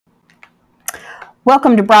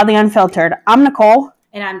Welcome to Broadly Unfiltered. I'm Nicole,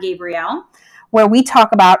 And I'm Gabrielle. where we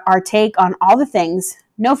talk about our take on all the things,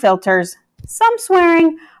 no filters, some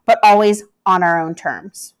swearing, but always on our own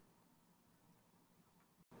terms.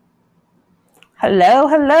 Hello,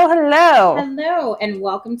 hello, hello. Hello, and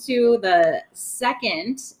welcome to the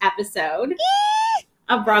second episode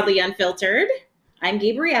of Broadly Unfiltered. I'm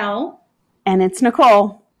Gabrielle. And it's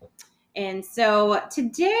Nicole. And so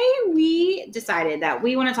today we decided that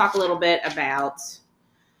we want to talk a little bit about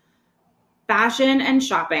fashion and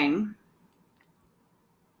shopping.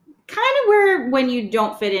 Kind of when you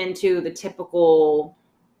don't fit into the typical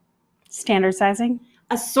Standard sizing.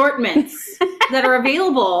 assortments that are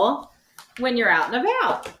available when you're out and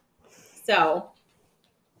about. So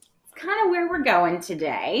it's kind of where we're going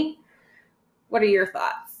today. What are your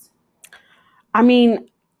thoughts? I mean,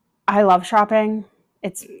 I love shopping.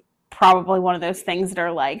 It's probably one of those things that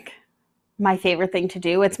are like my favorite thing to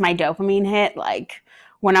do. It's my dopamine hit. Like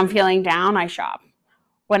when I'm feeling down, I shop.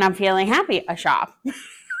 When I'm feeling happy, I shop.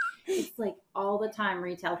 It's like all the time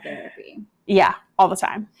retail therapy. Yeah, all the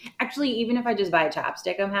time. Actually, even if I just buy a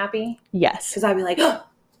chapstick, I'm happy. Yes. Because I'd be like, oh,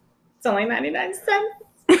 it's only 99 cents.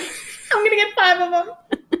 I'm going to get 5 of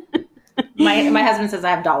them. My husband says I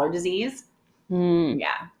have dollar disease.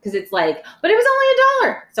 Yeah, because it's like, but it was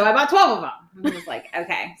only $1. So I bought 12 of them. And I was like,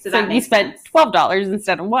 okay. So that makes spent sense. $12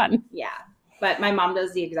 instead of $1. Yeah. But my mom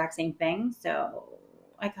does the exact same thing. So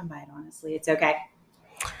I come by it honestly. It's okay.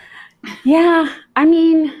 Yeah. I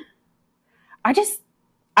mean, I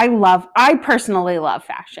personally love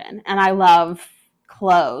fashion, and I love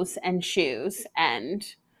clothes and shoes and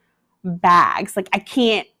bags. Like I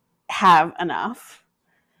can't have enough.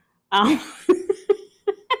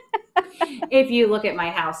 If you look at my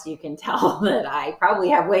house, you can tell that I probably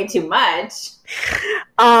have way too much.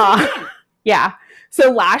 Yeah.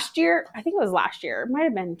 So last year, I think it was last year, it might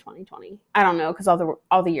have been 2020. I don't know because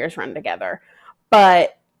all the years run together.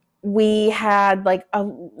 But we had like a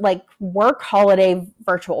work holiday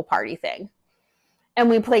virtual party thing, and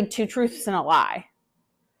we played 2 truths and a lie.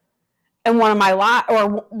 And one of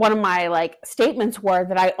my statements were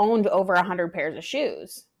that I owned over 100 pairs of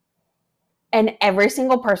shoes. And every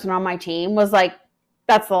single person on my team was like,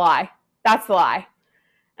 that's the lie. That's the lie.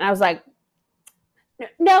 And I was like,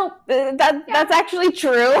 no, that's actually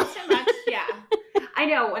true. So much, yeah. I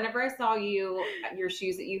know. Whenever I saw your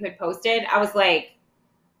shoes that you had posted, I was like,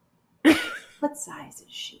 what size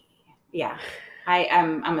is she? Yeah.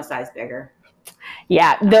 I'm a size bigger.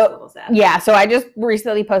 Yeah. So I just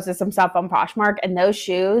recently posted some stuff on Poshmark, and those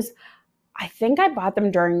shoes, I think I bought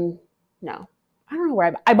them I don't know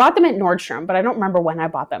where I bought them at Nordstrom, but I don't remember when I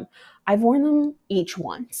bought them. I've worn them each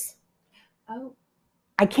once. Oh.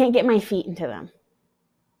 I can't get my feet into them.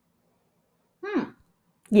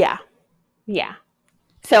 Yeah. Yeah.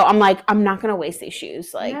 So I'm like, I'm not going to waste these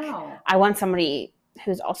shoes. Like, no. I want somebody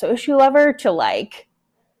who's also a shoe lover to like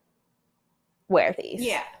wear these.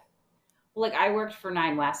 Yeah. Like I worked for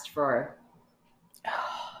Nine West for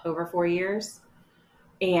over 4 years,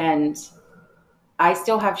 and I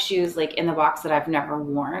still have shoes like in the box that I've never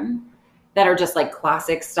worn that are just like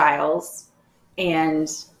classic styles. And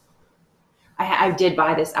I did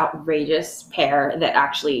buy this outrageous pair that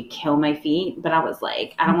actually kill my feet, but I was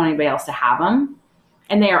like, I don't want anybody else to have them.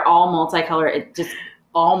 And they are all multicolored,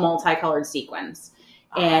 all multicolored sequins.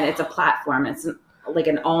 And it's a platform. It's like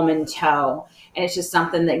an almond toe. And it's just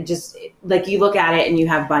something that just like you look at it and you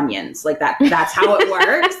have bunions. Like that's how it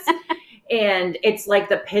works. And it's like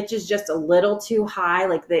the pitch is just a little too high.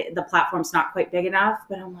 Like the platform's not quite big enough.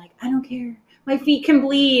 But I'm like, I don't care. My feet can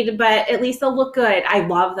bleed, but at least they'll look good. I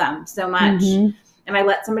love them so much. Mm-hmm. And I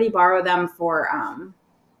let somebody borrow them for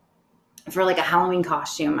like a Halloween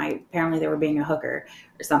costume. Apparently they were being a hooker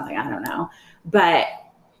or something. I don't know. But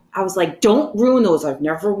I was like, don't ruin those. I've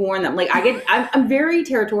never worn them. Like I'm very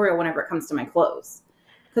territorial whenever it comes to my clothes.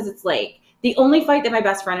 Because it's like the only fight that my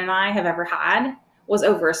best friend and I have ever had was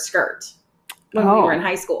over a skirt when we were in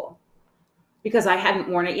high school. Because I hadn't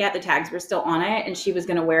worn it yet. The tags were still on it. And she was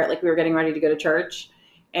going to wear it like we were getting ready to go to church.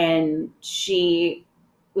 And she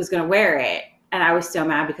was going to wear it. And I was so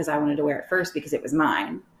mad because I wanted to wear it first because it was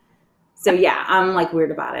mine. So yeah, I'm like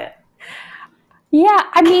weird about it. Yeah,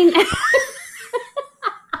 I mean...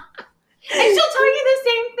 And she'll tell you the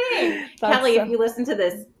same thing. Kelly, if you listen to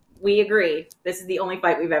this, we agree. This is the only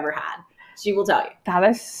fight we've ever had. She will tell you. That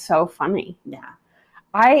is so funny. Yeah.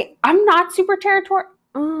 I'm not super territorial.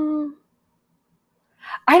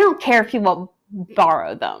 I don't care if people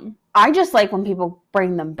borrow them. I just like when people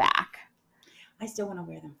bring them back. I still want to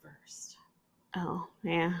wear them first. Oh,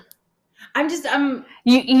 yeah. I'm just,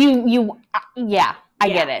 yeah, I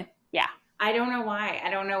get it. Yeah. I don't know why. I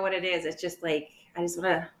don't know what it is. It's just like, I just want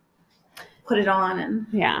to put it on and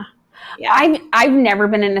Yeah. yeah. I've never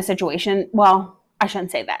been in a situation, well, I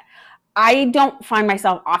shouldn't say that. I don't find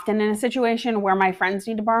myself often in a situation where my friends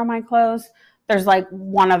need to borrow my clothes. There's like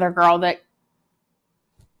one other girl that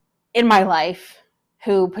in my life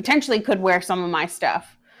who potentially could wear some of my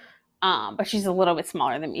stuff. But she's a little bit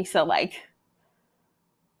smaller than me. So like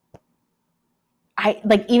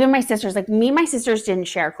even my sisters, like me and my sisters didn't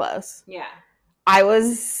share clothes. Yeah. I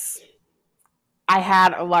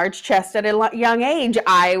had a large chest at a young age.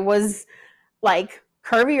 I was like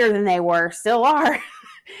curvier than they were, still are.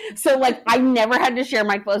 So like I never had to share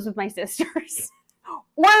my clothes with my sisters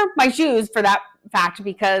or my shoes for that fact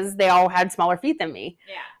because they all had smaller feet than me.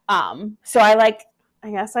 Yeah. So I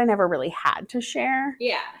guess I never really had to share.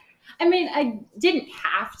 Yeah. I mean, I didn't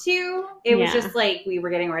have to. It was just like we were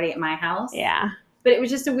getting ready at my house. Yeah. But it was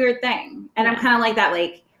just a weird thing. And I'm kind of like that,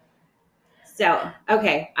 like, so,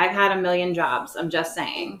 okay, I've had a million jobs. I'm just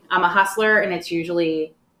saying. I'm a hustler, and it's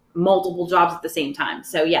usually multiple jobs at the same time.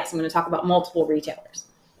 So, yes, I'm going to talk about multiple retailers.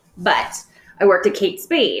 But I worked at Kate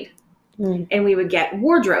Spade, and we would get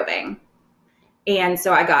wardrobing. And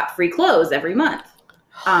so I got free clothes every month.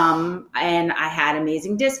 And I had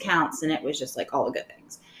amazing discounts, and it was just like all the good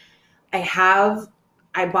things.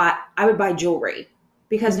 I would buy jewelry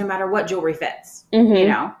because no matter what, jewelry fits, you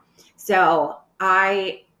know? So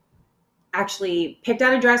I actually picked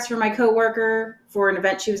out a dress for my coworker for an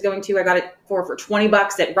event she was going to. I got it for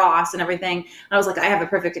 $20 at Ross and everything. And I was like, I have the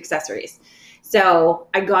perfect accessories. So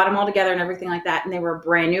I got them all together and everything like that. And they were a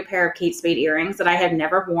brand new pair of Kate Spade earrings that I had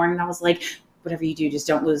never worn. And I was like, whatever you do, just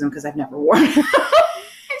don't lose them because I've never worn them.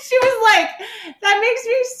 And she was like, that makes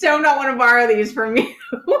me so not want to borrow these from you.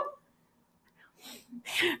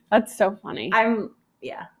 That's so funny. I'm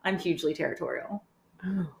hugely territorial.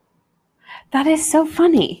 Oh. That is so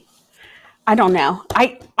funny. I don't know.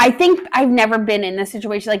 I think I've never been in this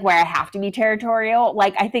situation like where I have to be territorial.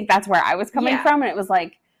 Like I think that's where I was coming from, and it was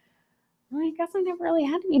like, well, I guess I never really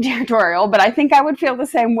had to be territorial, but I think I would feel the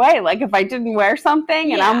same way. Like if I didn't wear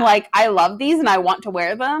something and I'm like, I love these and I want to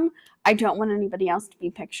wear them, I don't want anybody else to be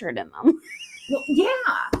pictured in them. Well,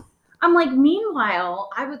 yeah. I'm like, meanwhile,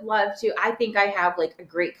 I would love to, I think I have like a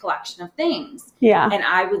great collection of things. Yeah. And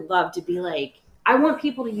I would love to be like, I want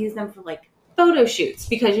people to use them for like photo shoots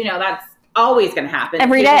because, you know, that's always going to happen.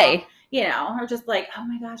 Every day. You know, are just like, oh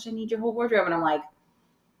my gosh, I need your whole wardrobe. And I'm like,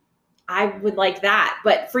 I would like that.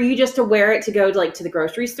 But for you just to wear it to go to like to the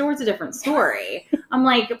grocery store, it's a different story. I'm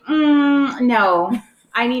like, no.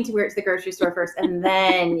 I need to wear it to the grocery store first and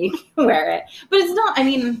then you can wear it. But it's not, I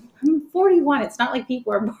mean, I'm 41. It's not like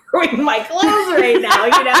people are borrowing my clothes right now,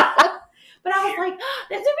 you know? But I was like,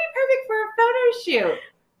 this would be perfect for a photo shoot.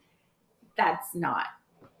 That's not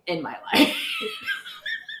in my life.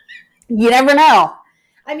 You never know.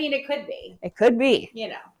 I mean, it could be. It could be. You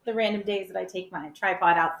know, the random days that I take my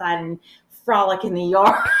tripod outside and frolic in the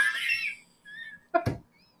yard.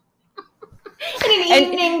 In an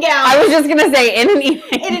evening gown. I was just going to say, in an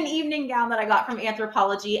evening gown that I got from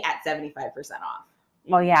Anthropologie at 75% off.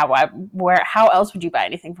 Well, yeah. How else would you buy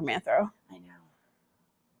anything from Anthro? I know.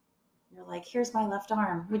 You're like, here's my left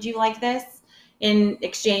arm. Would you like this? In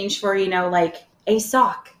exchange for, you know, like a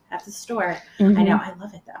sock at the store. Mm-hmm. I know. I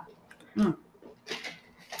love it, though.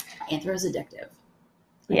 Anthro's addictive.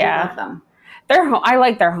 I love them. I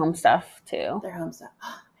like their home stuff, too. Their home stuff.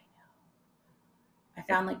 I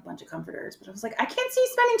found like a bunch of comforters, but I was like, I can't see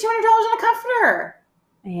spending $200 on a comforter.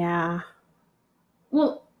 Yeah.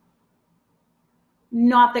 Well,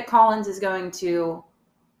 not that Collins is going to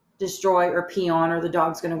destroy or pee on or the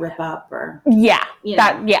dog's going to rip up or. Yeah. You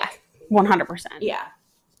know. Yeah. 100%. Yeah.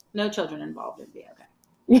 No children involved would be okay.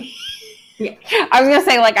 Yeah. I was going to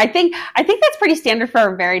say, like, I think that's pretty standard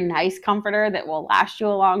for a very nice comforter that will last you a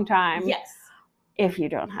long time. Yes. If you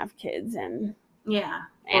don't have kids and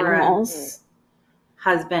animals.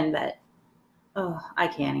 Husband that, I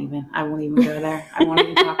can't even. I won't even go there. I won't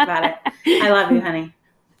even talk about it. I love you, honey.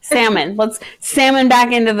 Salmon. Let's salmon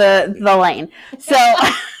back into the lane. So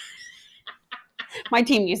my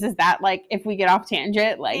team uses that, like, if we get off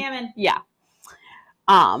tangent, like, salmon. Yeah.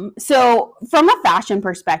 So from a fashion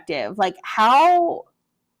perspective, like, how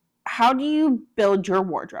do you build your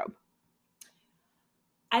wardrobe?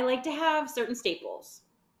 I like to have certain staples.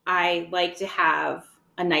 I like to have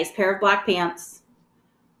a nice pair of black pants.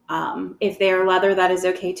 If they're leather, that is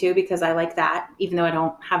okay too, because I like that, even though I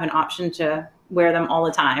don't have an option to wear them all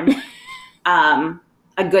the time. A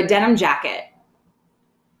good denim jacket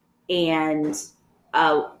and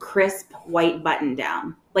a crisp white button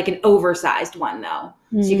down, like an oversized one though.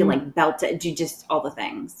 Mm-hmm. So you can like belt it, do just all the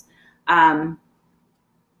things.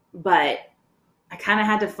 But I kind of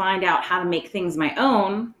had to find out how to make things my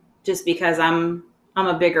own just because I'm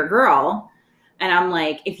a bigger girl. And I'm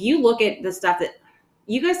like, if you look at the stuff that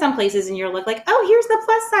you go some places and you're like, oh, here's the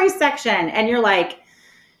plus size section. And you're like,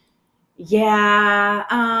 yeah,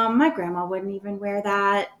 my grandma wouldn't even wear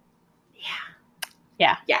that.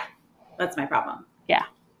 Yeah. That's my problem.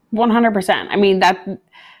 100%. I mean,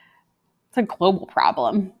 it's a global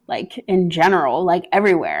problem, like in general, like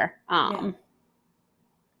everywhere.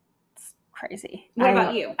 It's crazy. What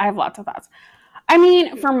about you? I have lots of thoughts. I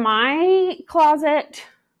mean, for my closet,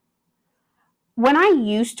 when I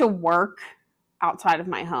used to work outside of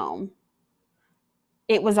my home,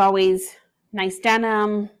 it was always nice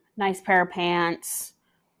denim, nice pair of pants,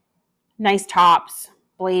 nice tops,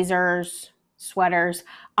 blazers, sweaters.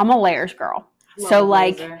 I'm a layers girl. So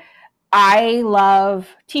like I love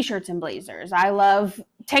t-shirts and blazers. I love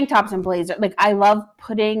tank tops and blazers. Like I love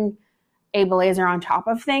putting a blazer on top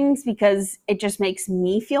of things because it just makes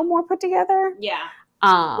me feel more put together. Yeah.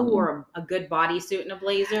 Or a good bodysuit and a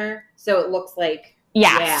blazer. So it looks like.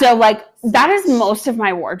 Yeah. So like that is most of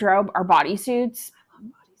my wardrobe are bodysuits. I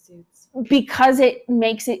love bodysuits. Because it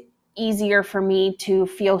makes it easier for me to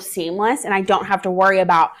feel seamless and I don't have to worry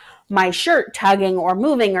about my shirt tugging or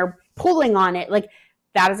moving or pulling on it. Like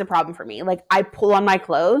that is a problem for me. Like I pull on my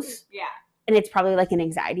clothes. Yeah. And it's probably like an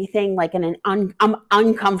anxiety thing, like I'm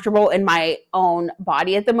uncomfortable in my own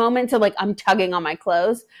body at the moment. So like I'm tugging on my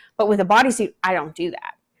clothes, but with a bodysuit, I don't do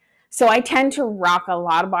that. So I tend to rock a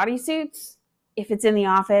lot of bodysuits. If it's in the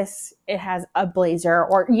office, it has a blazer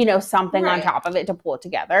or, something on top of it to pull it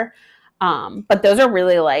together. But those are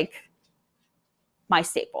really like my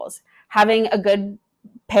staples. Having a good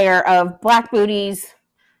pair of black booties,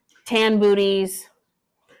 tan booties,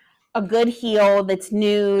 a good heel that's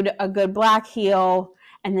nude, a good black heel,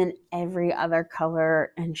 and then every other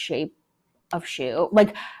color and shape of shoe.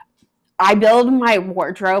 Like I build my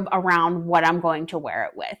wardrobe around what I'm going to wear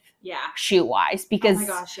it with. Yeah. Shoe wise, because oh my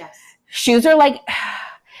gosh, yes. Shoes are like,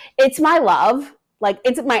 it's my love. Like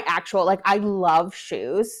it's my actual, like I love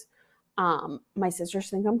shoes. My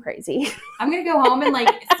sisters think I'm crazy. I'm going to go home and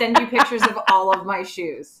like send you pictures of all of my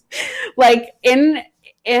shoes. Like in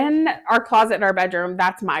our closet in our bedroom,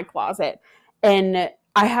 that's my closet. And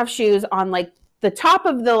I have shoes on like the top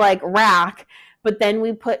of the like rack, but then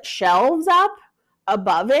we put shelves up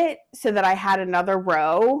above it so that I had another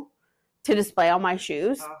row to display all my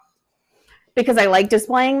shoes because I like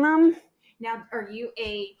displaying them. Now, are you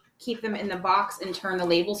keep them in the box and turn the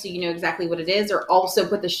label so you know exactly what it is, or also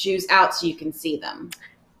put the shoes out so you can see them?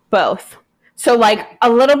 Both. So like a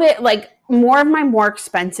little bit, like more of my more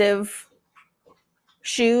expensive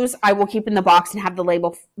shoes I will keep in the box and have the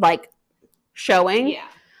label like showing. Yeah.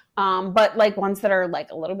 But like ones that are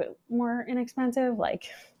like a little bit more inexpensive, like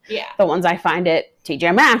the ones I find at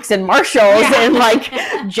TJ Maxx and Marshalls and like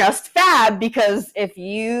Just Fab, because if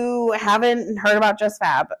you haven't heard about Just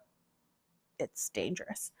Fab, it's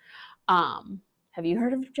dangerous. Have you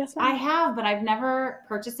heard of Just Fab? I have, but I've never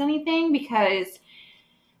purchased anything because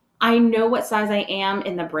I know what size I am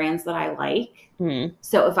in the brands that I like. Mm.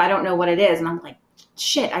 So if I don't know what it is and I'm like,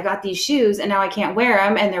 shit, I got these shoes and now I can't wear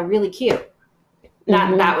them and they're really cute.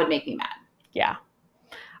 That would make me mad. Yeah.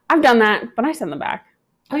 I've done that, but I send them back.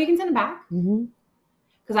 Oh, you can send them back? Mm-hmm.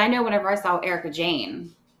 Because I know whenever I saw Erica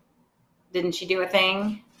Jane, didn't she do a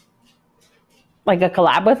thing? Like a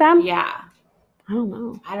collab with them? Yeah. I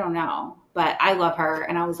don't know. But I love her.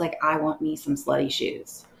 And I was like, I want me some slutty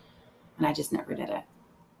shoes. And I just never did it.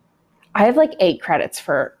 I have like 8 credits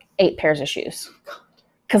for 8 pairs of shoes.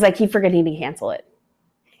 Because I keep forgetting to cancel it.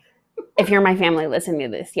 If you're my family listening to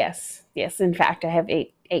this, yes. Yes, in fact, I have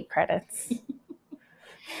 8 credits.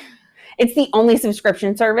 It's the only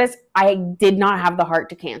subscription service I did not have the heart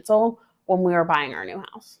to cancel when we were buying our new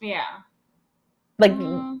house. Yeah. Like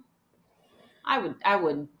I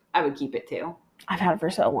would keep it too. I've had it for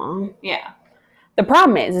so long. Yeah. The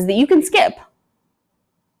problem is that you can skip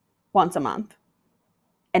once a month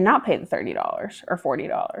and not pay the $30 or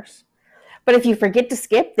 $40. But if you forget to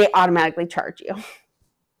skip, they automatically charge you.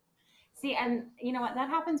 See, and you know what? That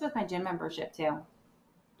happens with my gym membership too.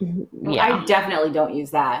 Yeah. I definitely don't use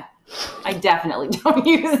that.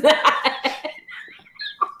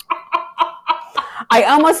 I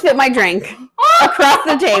almost spit my drink across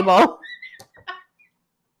the table.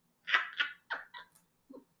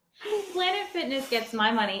 Planet Fitness gets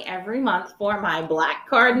my money every month for my Black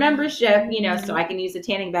Card membership, so I can use the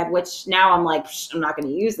tanning bed, which now I'm like, I'm not going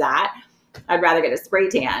to use that. I'd rather get a spray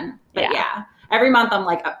tan. But yeah, every month I'm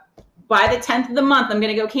like, by the 10th of the month, I'm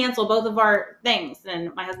going to go cancel both of our things.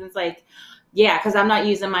 And my husband's like, yeah, because I'm not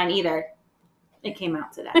using mine either. It came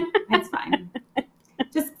out today. It's fine.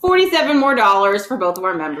 Just $47 more for both of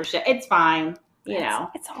our membership. It's fine. You know.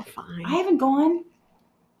 It's all fine. I haven't gone.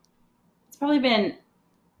 It's probably been,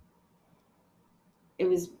 it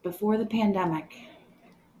was before the pandemic.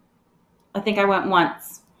 I think I went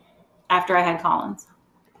once after I had Collins.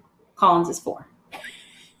 Collins is 4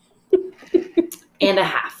 and a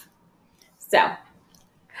half. So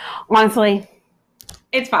honestly,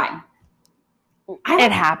 it's fine.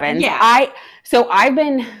 It happens. Yeah. I've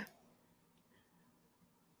been,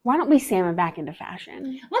 why don't we salmon back into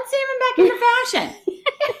fashion? Let's salmon back into fashion.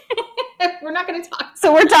 We're not going to talk.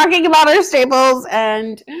 So we're talking about our staples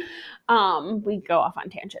and we go off on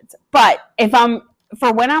tangents. But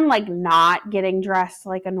when I'm like not getting dressed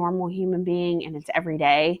like a normal human being and it's every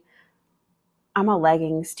day, I'm a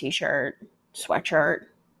leggings, t-shirt, sweatshirt,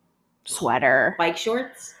 sweater. Bike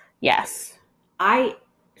shorts? Yes. I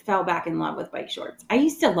fell back in love with bike shorts. I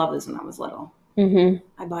used to love those when I was little. Mm-hmm.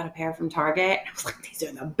 I bought a pair from Target. I was like, these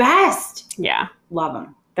are the best. Yeah. Love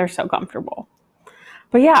them. They're so comfortable.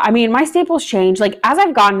 But yeah, I mean, my staples change. Like, as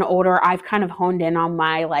I've gotten older, I've kind of honed in on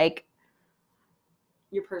my, like,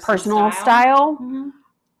 your personal style. Mm-hmm.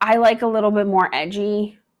 I like a little bit more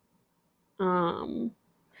edgy.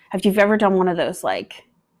 Have you ever done one of those, like,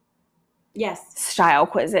 yes, style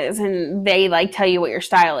quizzes and they, like, tell you what your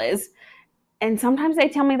style is? And sometimes they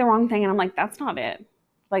tell me the wrong thing and I'm like, that's not it.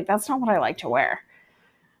 Like, that's not what I like to wear.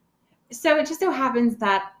 So it just so happens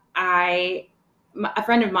that a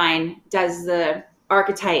friend of mine does the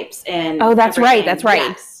archetypes and oh, that's everything. right. That's right.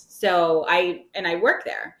 Yes. So I work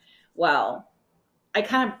there. Well, I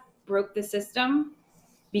kind of broke the system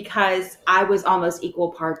because I was almost equal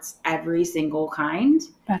parts every single kind.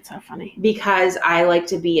 That's so funny. Because I like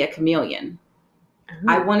to be a chameleon. Oh.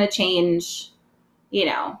 I want to change, you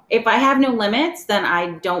know, if I have no limits, then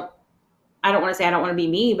I don't want to say I don't want to be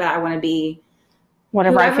me, but I want to be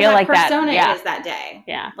whatever I feel like that persona is that day.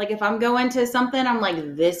 Yeah. Like if I'm going to something, I'm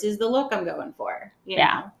like, this is the look I'm going for. You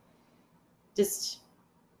know? Just.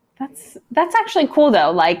 That's actually cool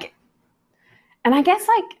though. Like, and I guess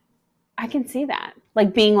like, I can see that.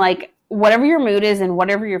 Like being like, whatever your mood is and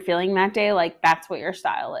whatever you're feeling that day, like that's what your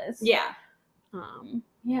style is. Yeah.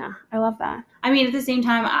 Yeah, I love that. I mean, at the same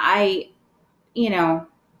time, you know,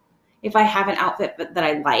 if I have an outfit that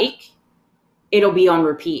I like, it'll be on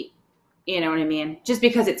repeat. You know what I mean? Just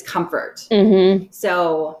because it's comfort. Mm-hmm.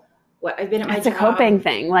 So I've been at my job. It's a coping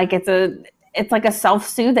thing. Like it's like a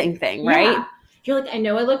self-soothing thing, right? Yeah. You're like, I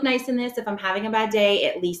know I look nice in this. If I'm having a bad day,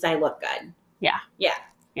 at least I look good. Yeah. Yeah.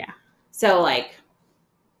 Yeah. So like,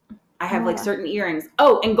 I have like certain earrings.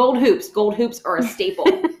 Oh, and gold hoops. Gold hoops are a staple.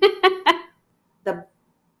 The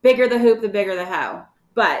bigger the hoop, the bigger the hoe.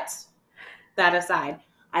 But that aside,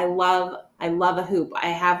 I love a hoop. I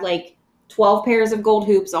have like 12 pairs of gold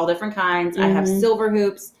hoops, all different kinds. Mm-hmm. I have silver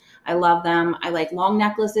hoops. I love them. I like long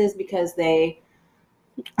necklaces because they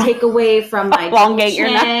take away from my elongate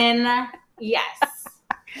chin. Your neck. Yes.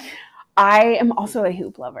 I am also a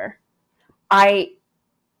hoop lover. I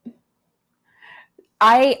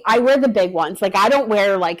wear the big ones. Like I don't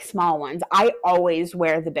wear like small ones. I always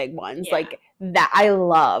wear the big ones. Yeah. Like that I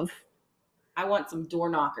love. I want some door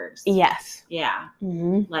knockers. Yes. Yeah.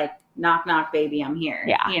 Mm-hmm. Like knock knock baby, I'm here.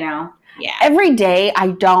 Yeah. You know? Yeah. Every day I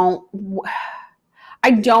don't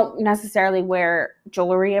necessarily wear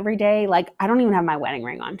jewelry every day. Like I don't even have my wedding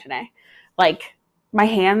ring on today. Like my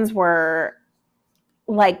hands were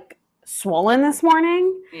like swollen this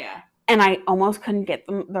morning. Yeah. And I almost couldn't get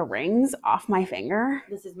the rings off my finger.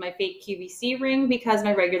 This is my fake QVC ring because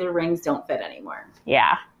my regular rings don't fit anymore.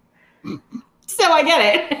 Yeah. So I get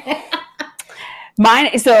it.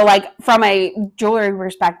 Mine, so like from a jewelry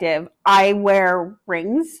perspective, I wear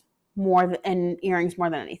rings and earrings more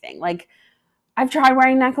than anything. Like I've tried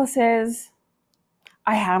wearing necklaces.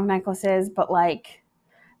 I have necklaces, but like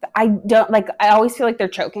I don't like, I always feel like they're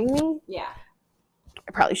choking me. Yeah.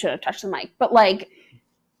 I probably should have touched the mic, but like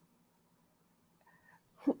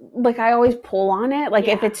I always pull on it. Like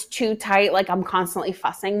if it's too tight, like I'm constantly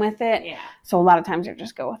fussing with it. Yeah. So a lot of times I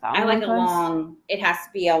just go without. I like a long. It has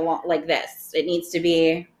to be a long like this. It needs to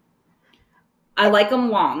be. I like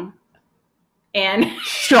them long, and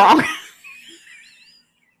strong.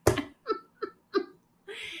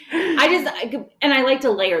 I like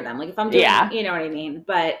to layer them. Like if I'm doing, you know what I mean.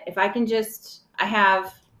 But if I can I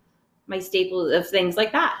have my staples of things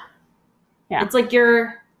like that. Yeah. It's like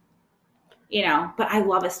you know, but I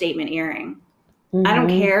love a statement earring. Mm-hmm. I don't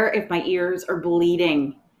care if my ears are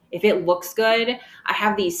bleeding. If it looks good, I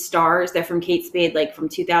have these stars. They're from Kate Spade, like from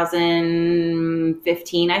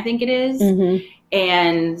 2015, I think it is,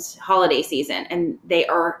 and holiday season. And they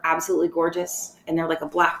are absolutely gorgeous. And they're like a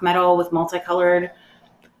black metal with multicolored.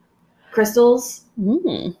 Crystals.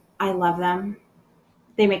 Mm. I love them.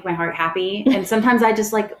 They make my heart happy. And sometimes I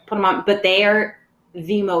just like put them on, but they are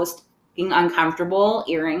the most uncomfortable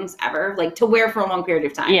earrings ever, like to wear for a long period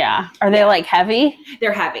of time. Yeah. Are they like heavy?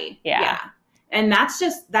 They're heavy. Yeah. And that's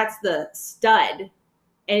the stud.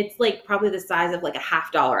 It's like probably the size of like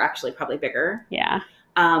 $50, actually probably bigger. Yeah.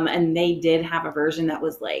 And they did have a version that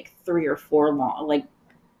was like 3 or 4 long, like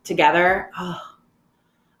together. Oh,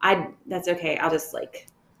 that's okay. I'll just like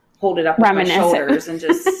hold it up with my shoulders and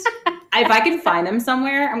just, if I can find them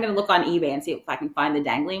somewhere, I'm going to look on eBay and see if I can find the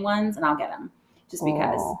dangly ones and I'll get them just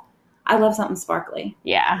because I love something sparkly.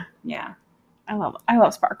 Yeah. Yeah. I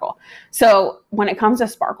love sparkle. So when it comes to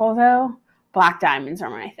sparkle though, black diamonds are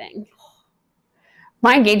my thing.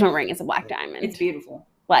 My engagement ring is a black diamond. It's beautiful.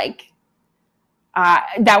 Like,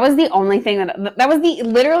 that was the only thing that was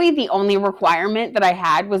literally the only requirement that I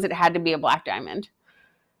had was it had to be a black diamond.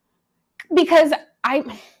 Because I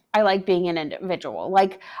like being an individual.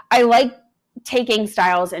 Like, I like taking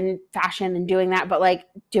styles and fashion and doing that, but like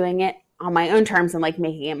doing it on my own terms and like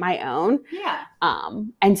making it my own. Yeah.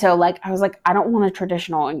 And so like, I was like, I don't want a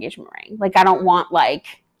traditional engagement ring. Like, I don't want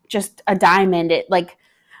like just a diamond. It like,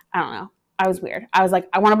 I don't know. I was weird. I was like,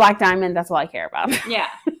 I want a black diamond. That's all I care about. Yeah.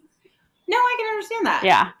 No, I can understand that.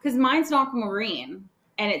 Yeah. Because mine's an aquamarine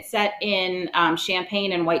and it's set in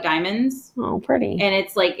champagne and white diamonds. Oh, pretty. And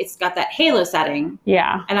it's like, it's got that halo setting.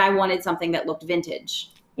 Yeah. And I wanted something that looked vintage.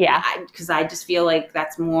 Yeah. Because I just feel like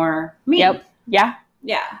that's more me. Yep. Yeah.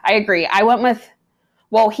 Yeah. I agree. I went with,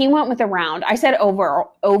 he went with a round. I said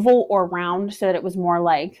oval or round so that it was more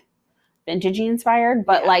like vintagey inspired.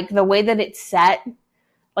 But like the way that it's set,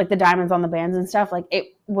 like the diamonds on the bands and stuff, like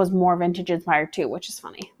it was more vintage inspired too, which is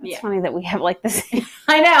funny. It's funny that we have like the same,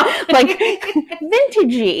 I know, like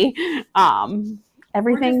vintagey.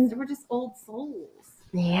 Everything. We're just old souls.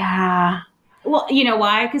 Yeah. Well, you know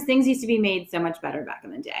why? Because things used to be made so much better back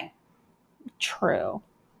in the day. True.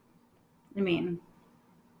 I mean,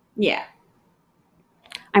 yeah.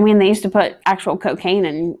 I mean, they used to put actual cocaine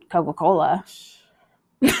in Coca-Cola.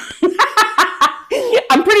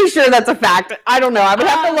 I'm pretty sure that's a fact. I don't know. I would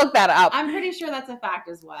have to look that up. I'm pretty sure that's a fact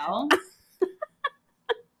as well.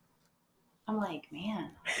 I'm like,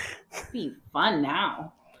 man, it'd be fun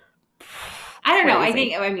now. I don't know. I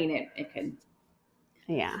mean, it could.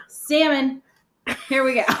 Yeah. Salmon. Here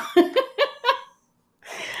we go.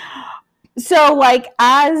 So, like,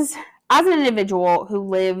 as an individual who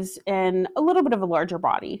lives in a little bit of a larger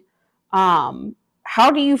body,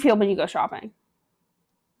 how do you feel when you go shopping?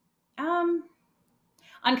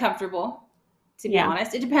 Uncomfortable, to be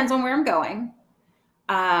honest. It depends on where I'm going.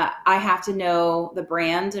 I have to know the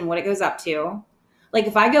brand and what it goes up to. Like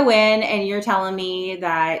if I go in and you're telling me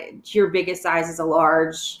that your biggest size is a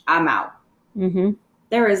large, I'm out. Mm-hmm.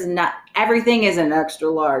 Everything is an extra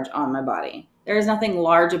large on my body. There is nothing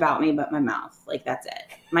large about me but my mouth. Like that's it.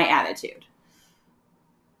 My attitude.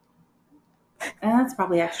 And that's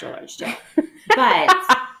probably extra large too. But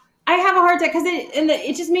I have a hard time because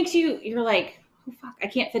it just makes you're like, oh, fuck, I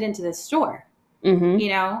can't fit into this store. Mm-hmm. You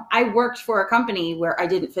know, I worked for a company where I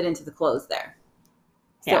didn't fit into the clothes there.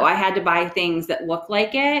 So I had to buy things that look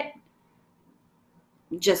like it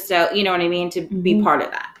just so, you know what I mean, to be part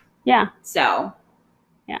of that. Yeah. So,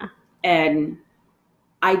 yeah. And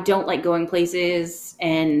I don't like going places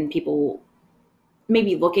and people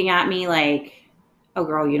maybe looking at me like, oh,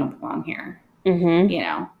 girl, you don't belong here. Mm-hmm. You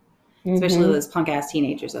know, especially those punk ass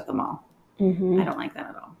teenagers at the mall. Mm-hmm. I don't like that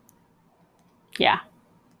at all. Yeah.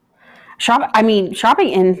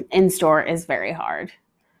 Shopping in store is very hard.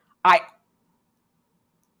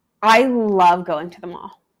 I love going to the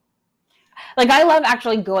mall. Like I love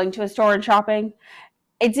actually going to a store and shopping.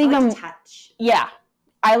 It's even like touch. Yeah.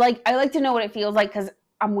 I like to know what it feels like because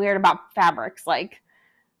I'm weird about fabrics. Like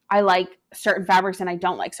I like certain fabrics and I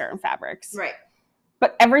don't like certain fabrics. Right.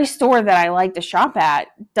 But every store that I like to shop at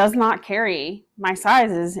does not carry my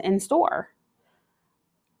sizes in store.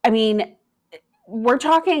 I mean, we're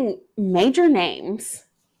talking major names,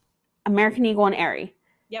 American Eagle and Aerie.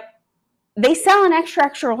 Yep. They sell an extra,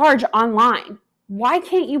 extra large online. Why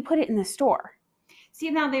can't you put it in the store? See,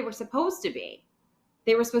 now they were supposed to be.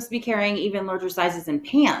 They were supposed to be carrying even larger sizes in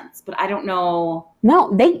pants, but I don't know. No,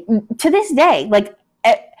 to this day, like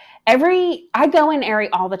I go in Aerie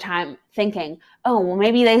all the time thinking, oh, well,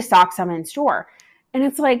 maybe they stock some in store. And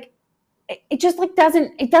it's like, it just like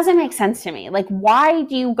doesn't make sense to me. Like, why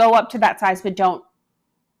do you go up to that size but don't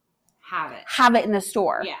have it in the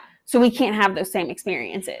store? Yeah. So we can't have those same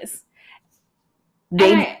experiences.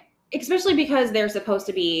 Especially because they're supposed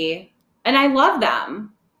to be, and I love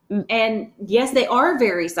them. And yes, they are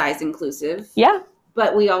very size inclusive. Yeah.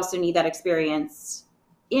 But we also need that experience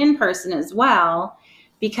in person as well,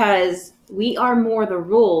 because we are more the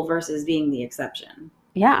rule versus being the exception.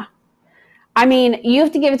 Yeah. I mean, you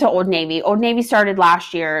have to give it to Old Navy. Old Navy started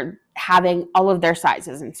last year having all of their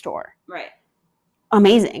sizes in store. Right.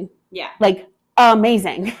 Amazing. Yeah. Like,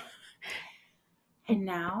 amazing. And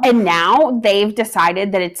now they've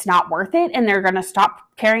decided that it's not worth it and they're going to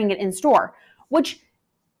stop carrying it in store, which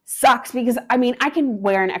sucks because, I mean, I can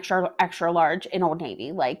wear an extra large in Old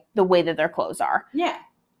Navy, like the way that their clothes are. Yeah.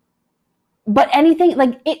 But anything,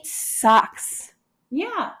 like, it sucks.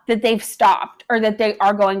 Yeah. That they've stopped or that they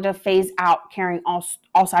are going to phase out carrying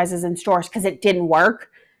all sizes in stores because it didn't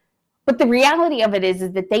work. But the reality of it is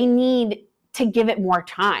that they need to give it more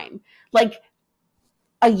time. Like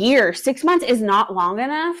a year, 6 months is not long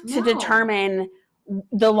enough to determine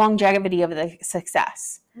the longevity of the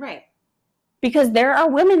success. Right. Because there are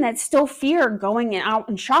women that still fear going out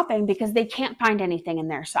and shopping because they can't find anything in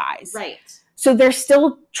their size. Right. So they're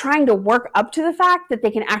still trying to work up to the fact that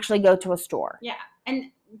they can actually go to a store. Yeah.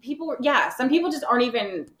 And some people just aren't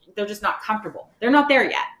even, they're just not comfortable. They're not there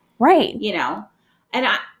yet. Right. You know, and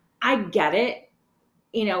I get it,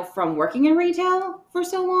 you know, from working in retail for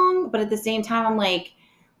so long. But at the same time, I'm like,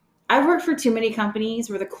 I've worked for too many companies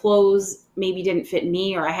where the clothes maybe didn't fit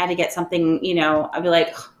me or I had to get something, you know, I'd be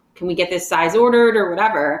like, can we get this size ordered or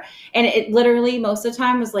whatever? And it literally most of the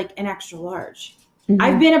time was like an extra large. Mm-hmm.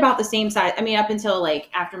 I've been about the same size. I mean, up until like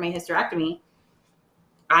after my hysterectomy,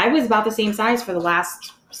 I was about the same size for the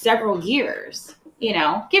last several years, you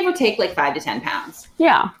know, give or take like 5 to 10 pounds.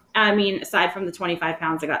 Yeah. I mean, aside from the 25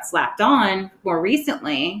 pounds I got slapped on more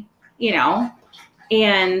recently, you know,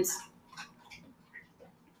 and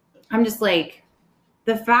I'm just like,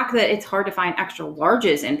 the fact that it's hard to find extra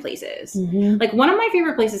larges in places. Mm-hmm. Like one of my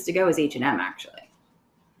favorite places to go is H&M actually,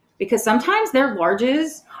 because sometimes their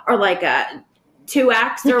larges are like a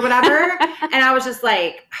 2X or whatever. And I was just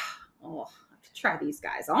like, oh, I have to try these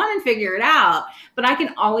guys on and figure it out. But I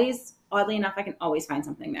can always, oddly enough, I can always find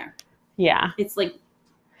something there. Yeah. It's like,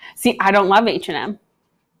 see, I don't love H&M.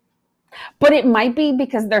 But it might be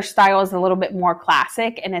because their style is a little bit more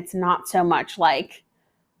classic and it's not so much like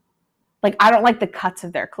I don't like the cuts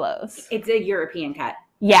of their clothes. It's a European cut.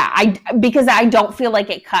 Yeah, because I don't feel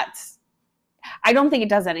like it cuts. I don't think it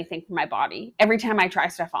does anything for my body. Every time I try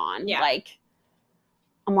stuff on, like,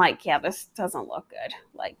 I'm like, yeah, this doesn't look good.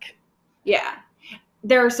 Like, yeah.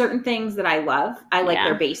 There are certain things that I love. I like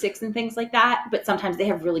their basics and things like that. But sometimes they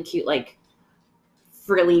have really cute, like,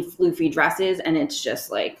 frilly, floofy dresses. And it's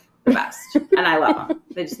just, like, the best. And I love them.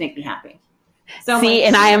 They just make me happy. So see,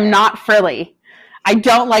 and I am not frilly. I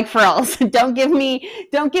don't like frills. Don't give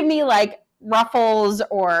me like ruffles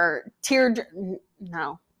or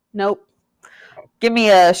nope. Give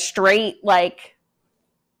me a straight, like,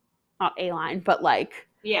 not A-line, but like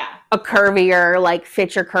a curvier, like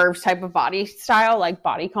fit your curves type of body style, like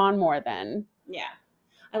bodycon more than. Yeah.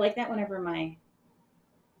 I like that whenever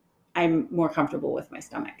I'm more comfortable with my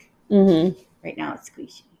stomach. Mm-hmm. Right now it's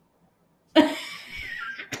squishy.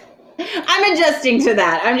 I'm adjusting to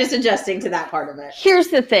that. I'm just adjusting to that part of it. Here's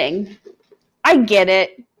the thing. I get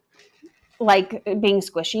it, like being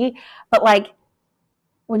squishy, but like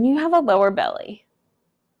when you have a lower belly,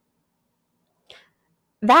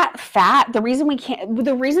 that fat, the reason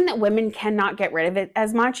that women cannot get rid of it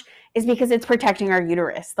as much is because it's protecting our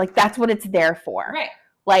uterus. Like that's what it's there for. Right.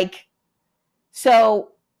 Like,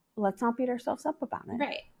 so let's not beat ourselves up about it.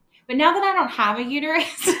 Right. But now that I don't have a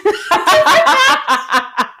uterus,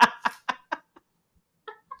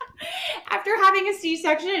 after having a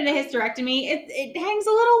C-section and a hysterectomy, it hangs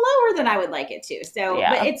a little lower than I would like it to. So,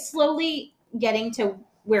 but it's slowly getting to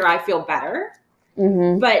where I feel better.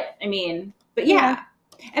 Mm-hmm. But I mean, yeah.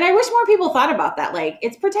 And I wish more people thought about that. Like,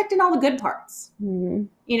 it's protecting all the good parts. Mm-hmm.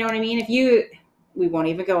 You know what I mean? We won't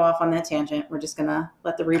even go off on that tangent. We're just going to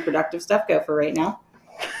let the reproductive stuff go for right now.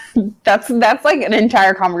 That's like an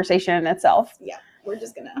entire conversation in itself. Yeah. We're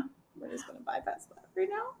just going to bypass that right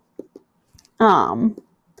now.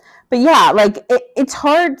 But yeah, like it's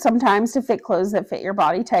hard sometimes to fit clothes that fit your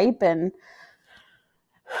body type. And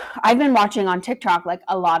I've been watching on TikTok, like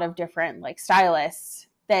a lot of different like stylists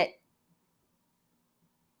that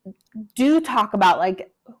do talk about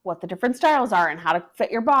like what the different styles are and how to fit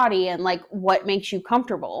your body and like what makes you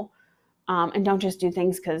comfortable. And don't just do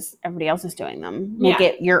things because everybody else is doing them. Make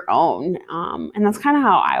it your own. And that's kind of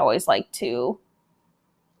how I always like to.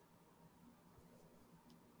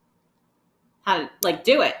 How to like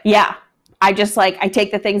do it. Yeah. I just like, I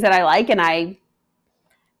take the things that I like and I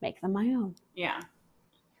make them my own. Yeah.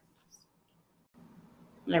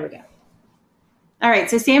 There we go. All right.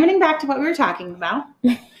 So salmoning back to what we were talking about.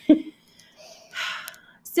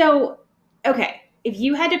 So, okay. if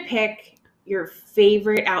you had to pick your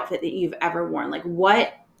favorite outfit that you've ever worn, like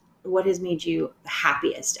what has made you the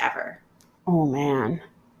happiest ever? Oh man.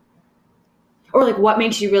 Or like what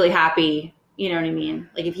makes you really happy, you know what I mean?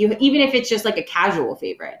 Like even if it's just like a casual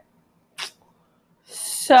favorite.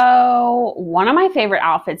 So one of my favorite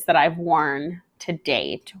outfits that I've worn to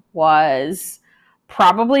date was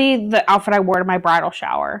probably the outfit I wore to my bridal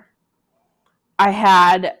shower. I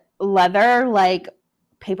had leather, like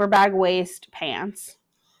paper bag waist pants.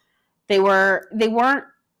 They weren't they weren't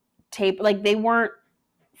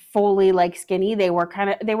fully like skinny. They were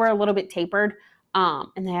a little bit tapered.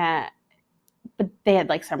 But they had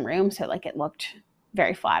like some room, so like it looked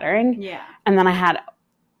very flattering. Yeah. And then I had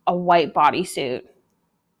a white bodysuit.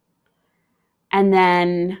 And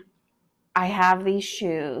then I have these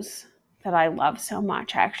shoes that I love so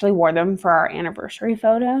much. I actually wore them for our anniversary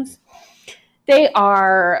photos. They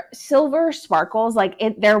are silver sparkles,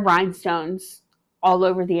 they're rhinestones all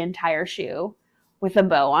over the entire shoe with a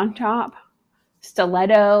bow on top.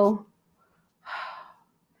 Stiletto.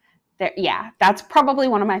 Yeah, that's probably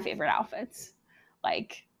one of my favorite outfits,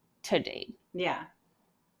 like, to date. Yeah.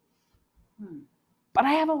 But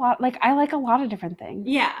I have I like a lot of different things.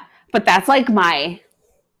 Yeah. But that's like my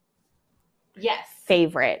yes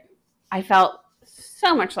favorite. I felt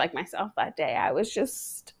so much like myself that day. I was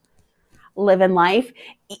just living life.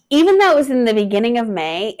 Even though it was in the beginning of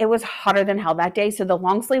May, it was hotter than hell that day. So the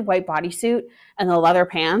long sleeve white bodysuit and the leather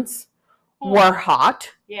pants were hot.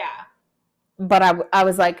 Yeah. But I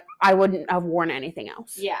was like, I wouldn't have worn anything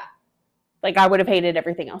else. Yeah. Like, I would have hated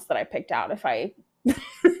everything else that I picked out if I...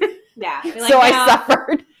 Yeah. Like, so I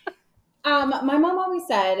suffered. My mom always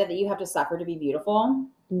said that you have to suffer to be beautiful.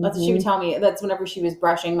 That's what she would tell me. That's whenever she was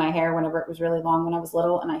brushing my hair, whenever it was really long when I was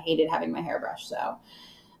little, and I hated having my hair brushed. So,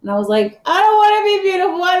 and I was like, I don't want to be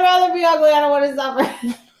beautiful. I'd rather be ugly. I don't want to suffer.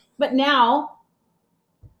 But now,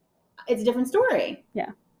 it's a different story.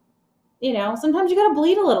 Yeah. You know, sometimes you got to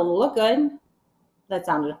bleed a little to look good. That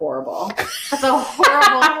sounded horrible. That's a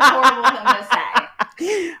horrible thing to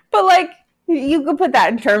say. But, like, you could put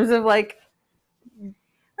that in terms of, like,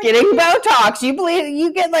 getting Botox. You bleed,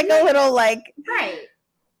 you get, like, a little, like... Right.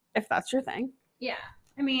 If that's your thing. Yeah.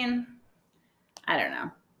 I mean, I don't know.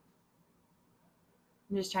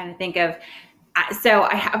 I'm just trying to think of... So,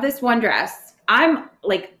 I have this one dress. I'm,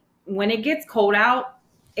 like, when it gets cold out,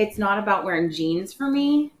 it's not about wearing jeans for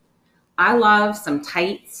me. I love some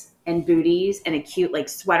tights and booties and a cute like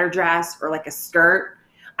sweater dress or like a skirt.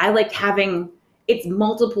 I like having it's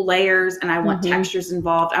multiple layers and I want textures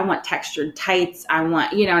involved. I want textured tights. I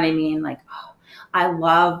want, you know what I mean? Like, oh, I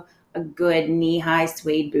love a good knee-high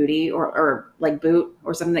suede booty or like boot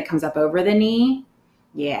or something that comes up over the knee.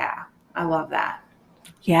 Yeah, I love that.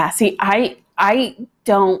 Yeah, see, I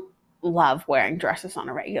don't love wearing dresses on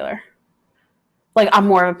a regular. Like,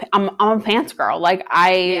 I'm a pants girl. Like,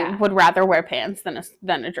 I would rather wear pants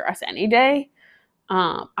than a dress any day.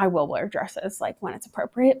 I will wear dresses, like, when it's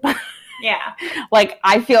appropriate. But yeah. Like,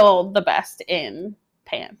 I feel the best in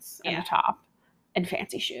pants and a top and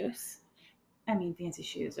fancy shoes. I mean, fancy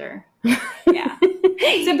shoes are, yeah.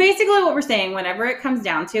 So basically what we're saying, whenever it comes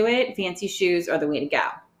down to it, fancy shoes are the way to go.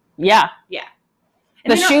 Yeah. Yeah.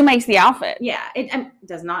 And the shoe makes the outfit. Yeah. It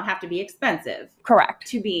does not have to be expensive. Correct.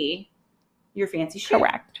 To be your fancy shoe.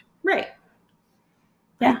 Correct. Right.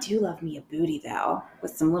 Yeah. I do love me a booty, though,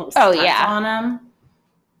 with some little studs on them.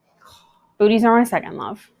 Booties are my second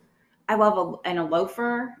love. I love a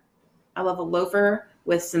loafer. I love a loafer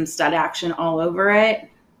with some stud action all over it.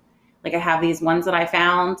 Like, I have these ones that I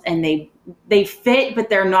found, and they fit, but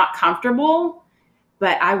they're not comfortable.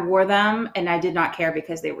 But I wore them, and I did not care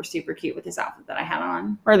because they were super cute with this outfit that I had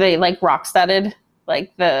on. Are they, like, rock-studded?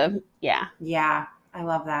 Like, yeah. Yeah, I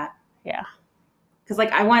love that. Yeah. Because,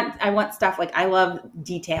 like, I want stuff, like, I love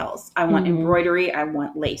details. I want embroidery. I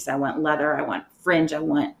want lace. I want leather. I want fringe. I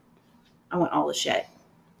want all the shit.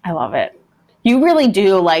 I love it. You really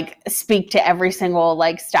do, like, speak to every single,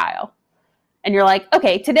 like, style. And you're like,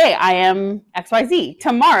 okay, today I am XYZ.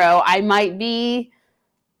 Tomorrow I might be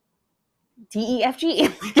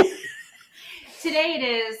DEFG. Today it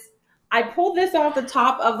is, I pulled this off the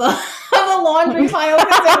top of the laundry pile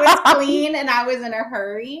because it was clean and I was in a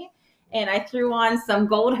hurry. And I threw on some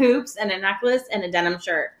gold hoops and a necklace and a denim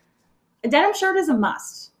shirt. A denim shirt is a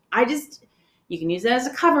must. You can use it as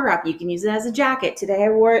a cover up. You can use it as a jacket. Today I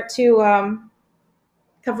wore it to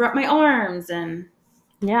cover up my arms and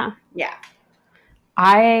yeah. Yeah.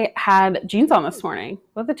 I had jeans on this morning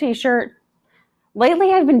with a t-shirt.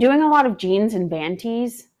 Lately, I've been doing a lot of jeans and band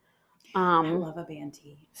tees. I love a band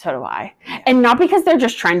tee. So do I. Yeah. And not because they're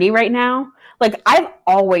just trendy right now. Like, I've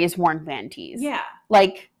always worn band tees. Yeah.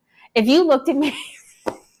 Like, If you looked at me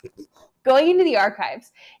going into the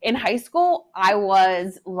archives in high school, I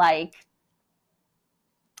was like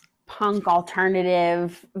punk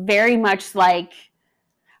alternative, very much like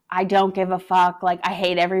I don't give a fuck. Like I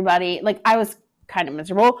hate everybody. Like I was kind of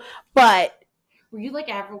miserable, but Were you like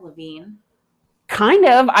Avril Lavigne? kind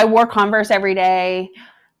of. I wore Converse every day,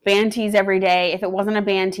 band tees every day. If it wasn't a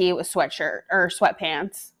band tee, it was sweatshirt or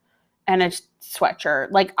sweatpants and a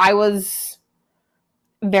sweatshirt. Like I was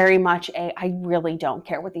very much I really don't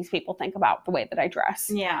care what these people think about the way that I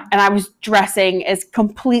dress. Yeah. And I was dressing as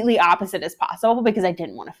completely opposite as possible because I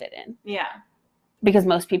didn't want to fit in. Yeah. Because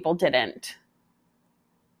most people didn't.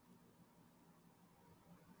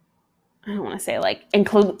 I don't want to say like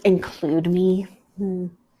include me.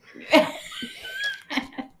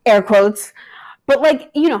 Air quotes. But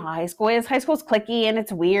like, you know how high school is. High school's cliquey and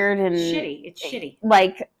it's weird and shitty. It's shitty.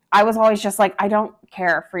 Like I was always just like, I don't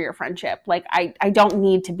care for your friendship. Like I don't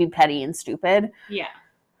need to be petty and stupid. Yeah.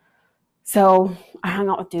 So I hung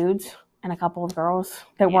out with dudes and a couple of girls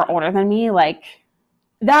that were older than me, like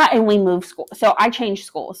that, and we moved school. So I changed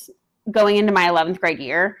schools. Going into my 11th grade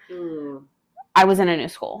year, I was in a new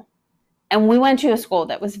school. And we went to a school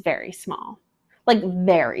that was very small. Like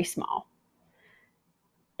very small.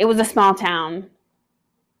 It was a small town,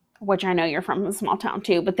 which I know you're from a small town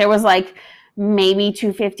too, but there was like maybe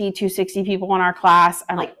 250, 260 people in our class.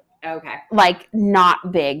 And like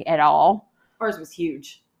not big at all. Ours was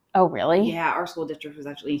huge. Oh, really? Yeah, our school district was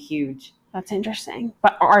actually huge. That's interesting.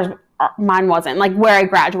 But mine wasn't. Like where I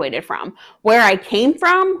graduated from. Where I came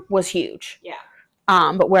from was huge. Yeah.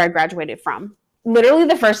 But where I graduated from. Literally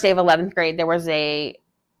the first day of 11th grade, there was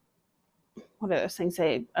what do those things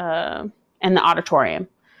say? In the auditorium.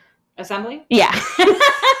 Assembly? Yeah.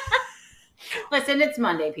 Listen, it's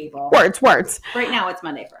Monday, people. Words. Right now, it's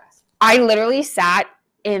Monday for us. I literally sat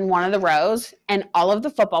in one of the rows, and all of the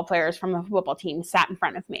football players from the football team sat in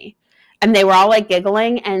front of me. And they were all like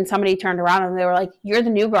giggling, and somebody turned around and they were like, "You're the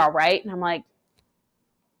new girl, right?" And I'm like,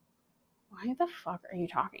 "Why the fuck are you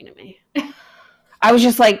talking to me?" I was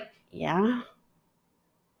just like, "Yeah."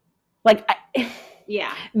 Like,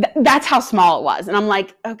 yeah. That's how small it was. And I'm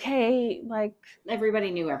like, okay, like. Everybody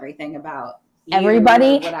knew everything about you.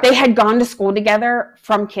 Everybody. They had gone to school together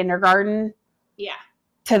from kindergarten. Yeah.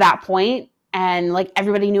 To that point. And like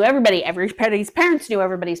everybody knew everybody. Everybody's parents knew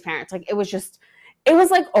everybody's parents. Like it was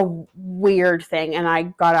like a weird thing. And I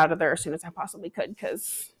got out of there as soon as I possibly could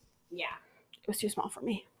because it was too small for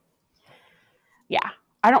me. Yeah.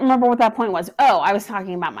 I don't remember what that point was. Oh, I was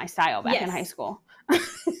talking about my style back in high school.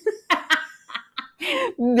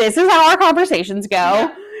 This is how our conversations go.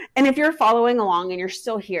 Yeah. And if you're following along and you're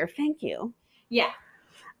still here, thank you. Yeah.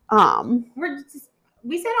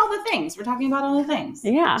 We said all the things. We're talking about all the things.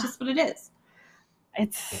 Yeah. It's just what it is.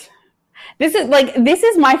 This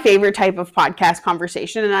is my favorite type of podcast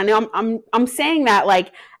conversation. And I know I'm saying that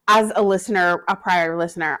like as a listener, a prior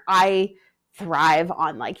listener, I thrive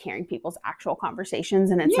on like hearing people's actual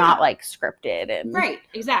conversations and it's not like scripted and right,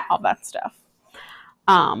 exactly. all that stuff.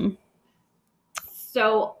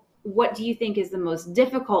 So what do you think is the most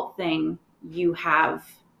difficult thing you have,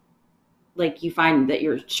 like you find that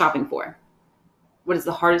you're shopping for? What is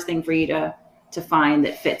the hardest thing for you to find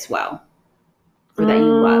that fits well or that you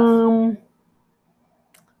love?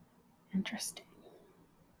 Interesting.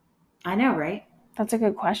 I know, right? That's a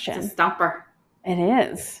good question. It's a stumper. It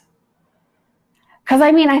is. Because,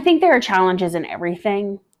 I mean, I think there are challenges in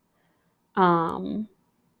everything.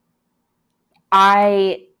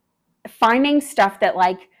 Finding stuff that,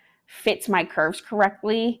 like, fits my curves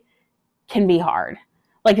correctly can be hard.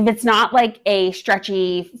 Like, if it's not, like, a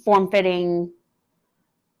stretchy, form-fitting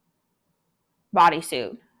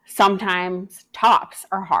bodysuit, sometimes tops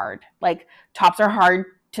are hard. Like, tops are hard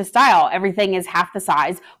to style. Everything is half the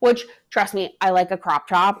size, which, trust me, I like a crop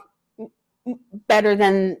top better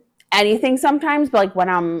than anything sometimes, but like when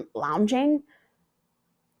I'm lounging.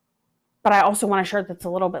 But I also want a shirt that's a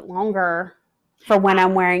little bit longer for when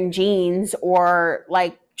I'm wearing jeans or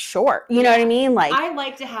like short. You know what I mean? Like I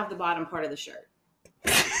like to have the bottom part of the shirt.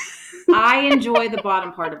 I enjoy the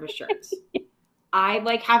bottom part of a shirt. I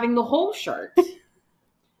like having the whole shirt. If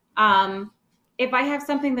I have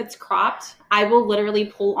something that's cropped, I will literally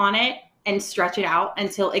pull on it and stretch it out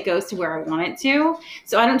until it goes to where I want it to.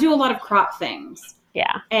 So I don't do a lot of crop things.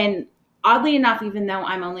 Yeah. And oddly enough, even though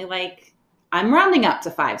I'm only like, I'm rounding up to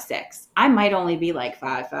 5'6", I might only be like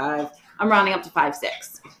 5'5". I'm rounding up to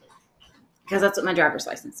 5'6", because that's what my driver's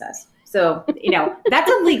license says. So, you know,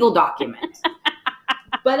 that's a legal document.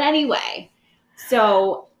 But anyway,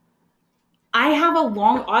 so I have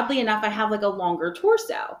oddly enough, I have like a longer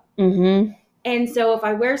torso. Mm-hmm. And so if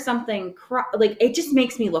I wear something like it just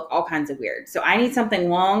makes me look all kinds of weird. So I need something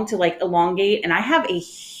long to like elongate, and I have a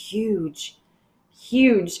huge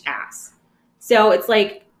ass. So it's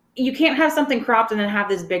like you can't have something cropped and then have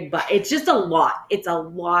this big butt. It's just a lot. It's a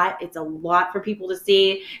lot. It's a lot for people to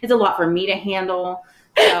see. It's a lot for me to handle.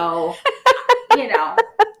 So,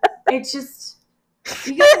 it's just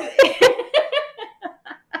you gotta,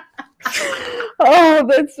 Oh,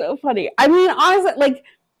 that's so funny. I mean, honestly, like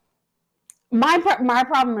my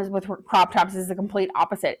problem is with crop tops is the complete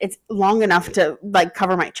opposite. It's long enough to like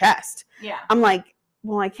cover my chest. Yeah. I'm like,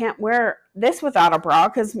 well, I can't wear this without a bra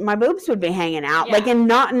because my boobs would be hanging out, Yeah. like, and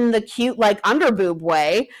not in the cute like under boob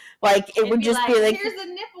way. Like it would just be like, here's a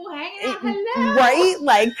nipple hanging out. Hello. Right?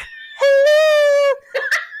 Like, hello,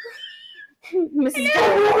 Mrs.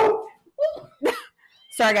 Hello.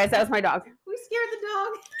 Sorry, guys, that was my dog. We scared the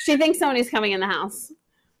dog. She thinks somebody's coming in the house.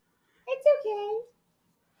 It's okay.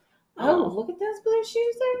 Oh, look at those blue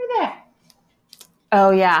shoes over there.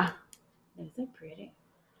 Oh, yeah. Those are pretty.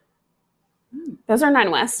 Those are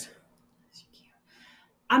Nine West.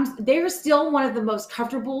 They're still one of the most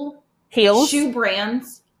comfortable heels shoe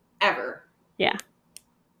brands ever. Yeah.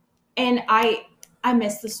 And I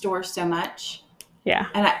miss the store so much. Yeah.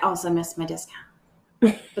 And I also miss my discount.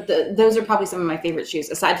 But those are probably some of my favorite shoes,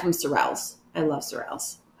 aside from Sorels. I love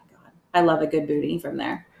Sorels. Oh my God. I love a good booty from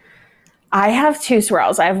there. I have two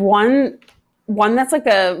Sorels. I have one that's like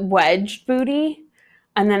a wedge booty,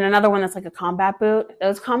 and then another one that's like a combat boot.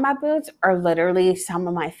 Those combat boots are literally some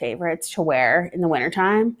of my favorites to wear in the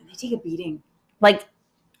wintertime. And they take a beating. Like,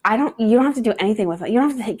 you don't have to do anything with them. You don't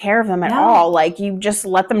have to take care of them at all. Like, you just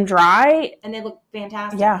let them dry. And they look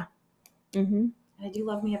fantastic. Yeah. Mm-hmm. And I do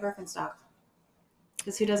love me a Birkenstock.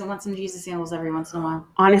 Because who doesn't want some Jesus sandals every once in a while?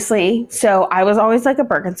 Honestly, so I was always like a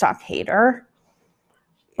Birkenstock hater.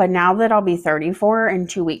 But now that I'll be 34 in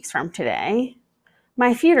 2 weeks from today,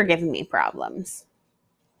 my feet are giving me problems.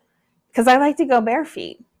 Because I like to go bare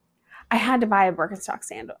feet. I had to buy a Birkenstock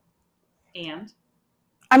sandal. And?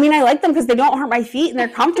 I mean, I like them because they don't hurt my feet and they're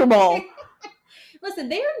comfortable. Listen,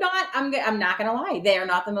 they are not, I'm not going to lie, they are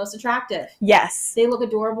not the most attractive. Yes. They look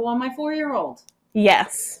adorable on my 4-year-old.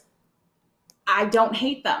 Yes. I don't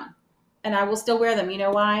hate them. And I will still wear them. You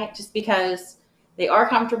know why? Just because they are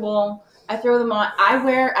comfortable. I throw them on.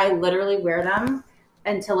 I literally wear them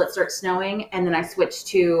until it starts snowing. And then I switch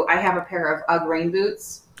I have a pair of UGG rain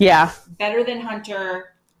boots. Yeah. Better than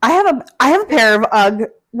Hunter. I have a pair of UGG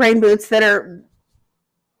rain boots that are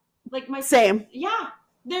like my same. Yeah.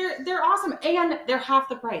 They're awesome. And they're half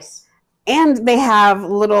the price. And they have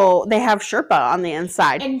Sherpa on the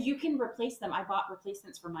inside. And you can replace them. I bought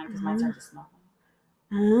replacements for mine because mine started to smell.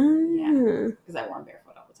 Yeah. Because I wore them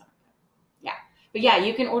barefoot all the time. Yeah. But yeah,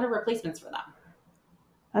 you can order replacements for them.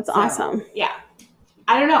 That's awesome. Yeah.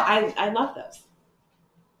 I don't know. I love those.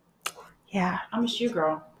 Yeah. I'm a shoe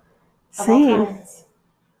girl. Same.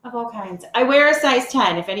 Of all kinds. I wear a size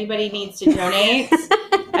 10. If anybody needs to donate,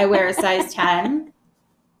 I wear a size 10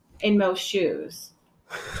 in most shoes.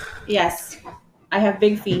 Yes, I have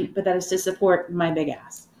big feet, but that is to support my big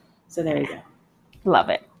ass. So there you go. Love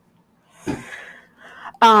it.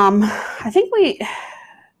 I think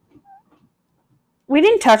we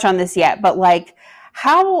didn't touch on this yet, but like,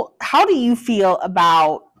 how do you feel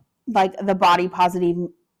about like the body positive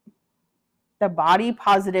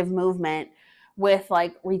movement with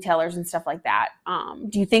like retailers and stuff like that?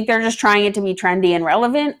 Do you think they're just trying it to be trendy and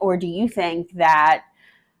relevant, or do you think that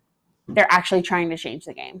they're actually trying to change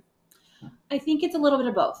the game? I think it's a little bit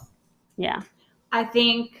of both. Yeah. I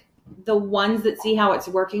think the ones that see how it's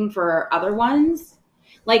working for other ones,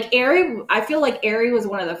 like Aerie, I feel like Aerie was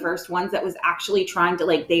one of the first ones that was actually trying to,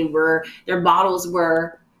 like, their models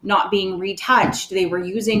were not being retouched. They were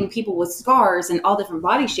using people with scars and all different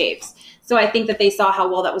body shapes. So I think that they saw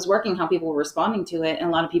how well that was working, how people were responding to it, and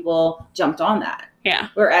a lot of people jumped on that. Yeah.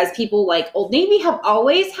 Whereas people like Old Navy have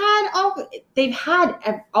always had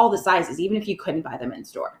all the sizes, even if you couldn't buy them in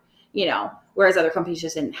store, whereas other companies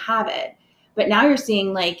just didn't have it. But now you're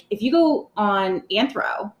seeing, like, if you go on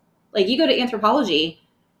Anthro, like you go to Anthropologie,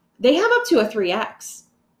 they have up to a 3X,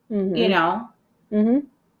 Mm-hmm.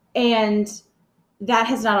 And that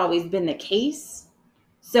has not always been the case.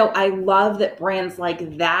 So I love that brands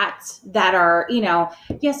like that are,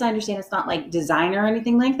 yes, I understand it's not like designer or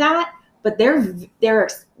anything like that, but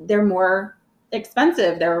they're more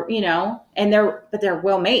expensive. But they're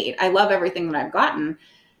well made. I love everything that I've gotten.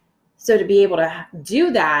 So to be able to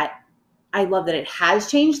do that, I love that it has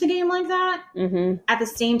changed the game like that. Mm-hmm. At the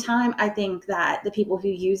same time, I think that the people who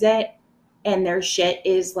use it and their shit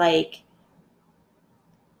is like,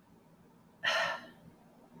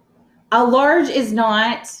 a large is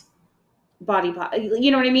not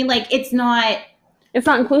you know what I mean? Like, it's not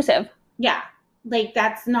inclusive. Yeah. Like,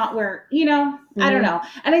 that's not where, I don't know.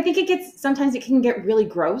 And I think sometimes it can get really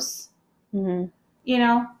gross,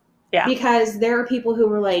 Yeah. because there are people who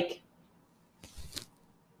were like,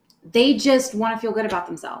 they just want to feel good about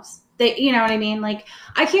themselves. You know what I mean? Like,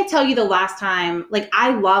 I can't tell you the last time, like, I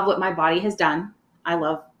love what my body has done. I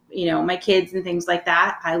love, my kids and things like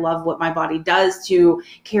that. I love what my body does to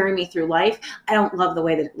carry me through life. I don't love the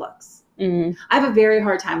way that it looks. I have a very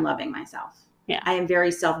hard time loving myself. Yeah. I am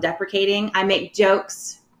very self-deprecating. I make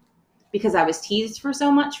jokes because I was teased for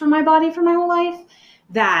so much for my body for my whole life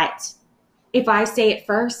that if I say it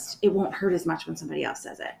first, it won't hurt as much when somebody else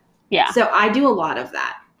says it. Yeah. So I do a lot of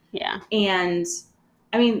that. Yeah. And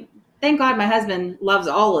I mean, thank God my husband loves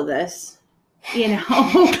all of this. He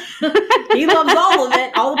loves all of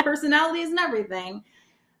it, all the personalities and everything.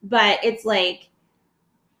 But it's like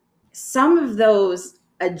some of those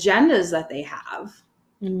agendas that they have,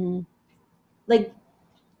 like,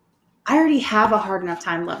 I already have a hard enough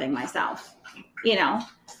time loving myself, Yeah.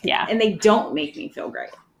 And they don't make me feel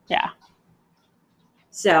great. Yeah.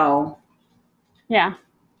 So. Yeah.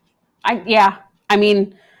 I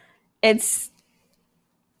mean, it's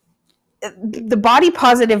the body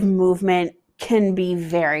positive movement can be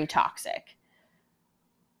very toxic.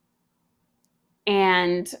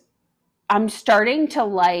 And I'm starting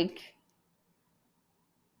to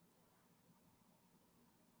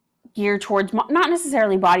gear towards not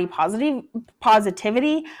necessarily body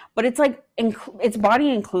positivity, but it's like it's body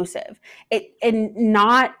inclusive. And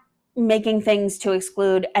not making things to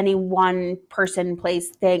exclude any one person, place,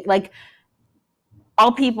 thing. Like,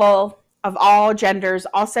 all people of all genders,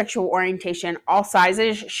 all sexual orientation, all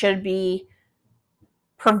sizes should be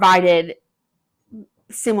provided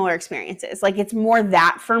similar experiences. Like, it's more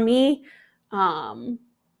that for me than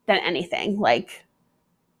anything. Like,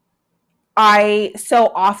 I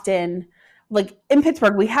so often, like, in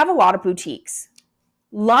Pittsburgh, we have a lot of boutiques.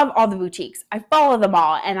 Love all the boutiques. I follow them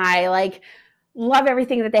all, and I love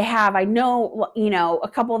everything that they have. I know, a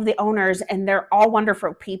couple of the owners, and they're all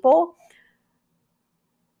wonderful people.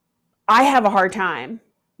 I have a hard time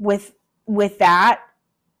with that,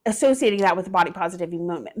 associating that with the body positivity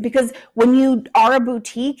movement, because when you are a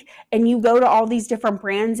boutique and you go to all these different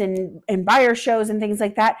brands and buyer shows and things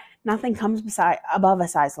like that, nothing comes above a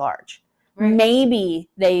size large. Right. Maybe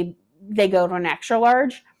they go to an extra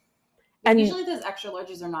large, and usually those extra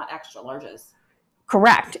larges are not extra larges.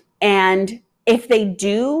 Correct. And if they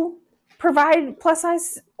do provide plus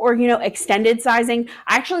size or extended sizing,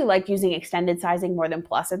 I actually like using extended sizing more than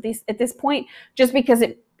plus at this point, just because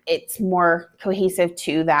it's more cohesive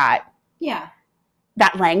to that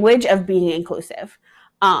language of being inclusive.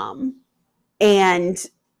 And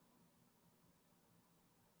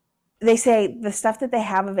they say the stuff that they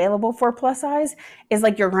have available for plus size is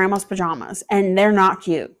like your grandma's pajamas, and they're not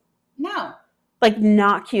cute. No. Like,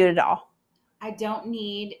 not cute at all. I don't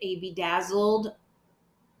need a bedazzled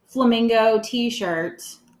flamingo t-shirt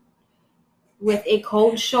with a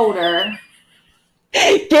cold shoulder.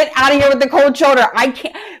 Get out of here with the cold shoulder. I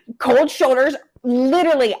can't. Cold shoulders,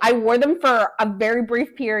 literally, I wore them for a very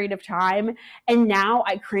brief period of time, and now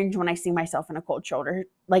I cringe when I see myself in a cold shoulder,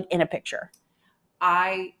 like in a picture.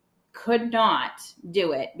 I could not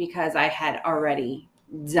do it because I had already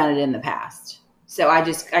done it in the past. So I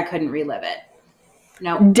couldn't relive it.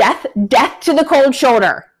 No. Death to the cold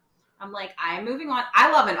shoulder. I'm like, I'm moving on.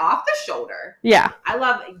 I love an off the shoulder. Yeah. I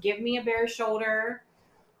love give me a bare shoulder.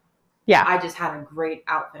 Yeah. I just had a great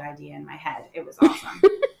outfit idea in my head. It was awesome.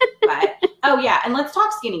 But, oh yeah. And let's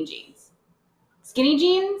talk skinny jeans. Skinny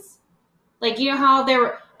jeans, like, how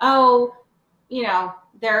they're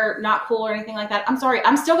not cool or anything like that. I'm sorry.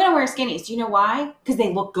 I'm still going to wear skinnies. Do you know why? Because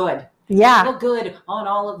they look good. Yeah. They look good on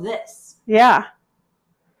all of this. Yeah.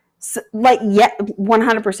 So,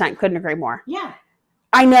 100% couldn't agree more. Yeah.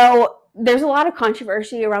 I know there's a lot of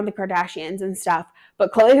controversy around the Kardashians and stuff,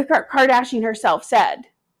 but Khloe Kardashian herself said,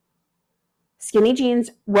 skinny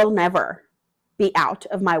jeans will never be out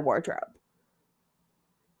of my wardrobe.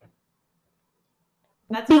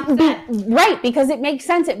 That's right, because it makes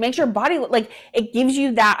sense. It makes your body look like, it gives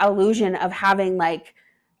you that illusion of having like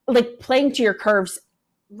playing to your curves,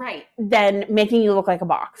 right? Then making you look like a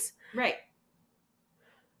box, right?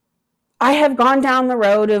 I have gone down the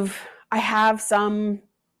road of, I have some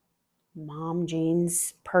mom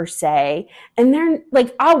jeans per se, and they're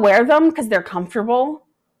like, I'll wear them because they're comfortable.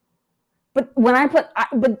 But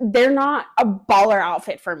but they're not a baller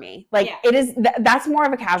outfit for me. It is, that's more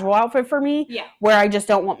of a casual outfit for me. Yeah. Where I just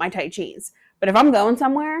don't want my tight jeans. But if I'm going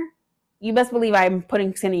somewhere, you best believe I'm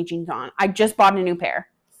putting skinny jeans on. I just bought a new pair.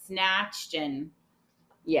 Snatched and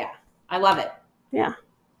yeah. I love it. Yeah.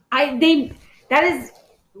 That is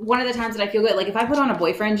one of the times that I feel good. Like if I put on a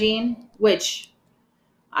boyfriend jean, which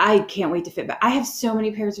I can't wait to fit back. I have so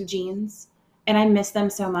many pairs of jeans and I miss them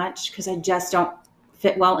so much because I just don't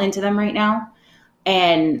fit well into them right now.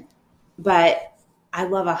 But I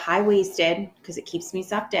love a high-waisted because it keeps me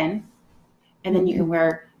sucked in. And then you can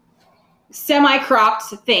wear semi-cropped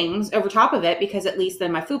things over top of it because at least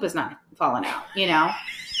then my fupa's not falling out, you know?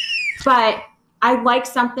 But I like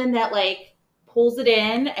something that like pulls it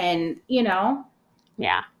in and, you know.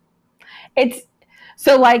 Yeah. It's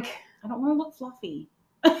so like. I don't want to look fluffy.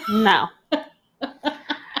 No.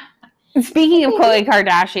 Speaking of Khloe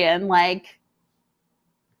Kardashian, like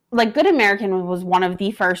Good American was one of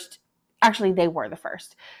the first, actually they were the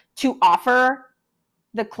first, to offer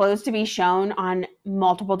the clothes to be shown on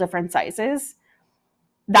multiple different sizes.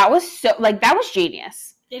 That was that was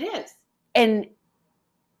genius. It is. And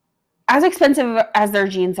as expensive as their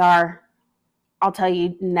jeans are, I'll tell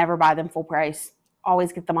you, never buy them full price.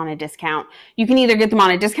 Always get them on a discount. You can either get them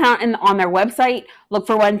on a discount and on their website, look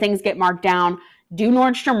for when things get marked down, do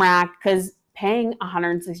Nordstrom Rack, because paying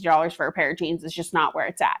 $160 for a pair of jeans is just not where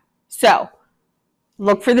it's at. So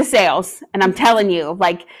look for the sales. And I'm telling you,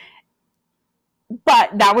 like,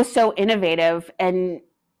 but that was so innovative. And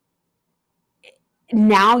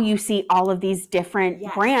now you see all of these different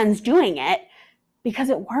brands doing it because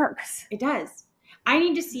it works. It does. I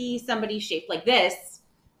need to see somebody shaped like this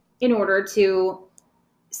in order to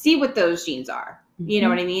see what those jeans are. You know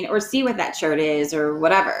what I mean? Or see what that shirt is or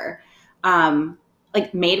whatever.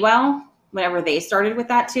 Like Madewell, whenever they started with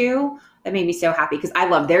that too, that made me so happy because I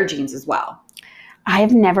love their jeans as well.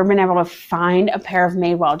 I've never been able to find a pair of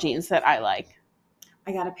Madewell jeans that I like.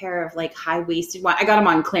 I got a pair of like high-waisted one. I got them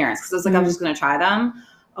on clearance because I was like, I'm just going to try them.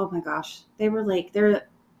 Oh my gosh. They were like, they're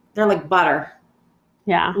like butter.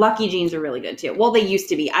 Yeah. Lucky jeans are really good too. Well, they used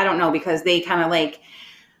to be. I don't know because they kind of like,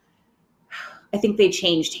 I think they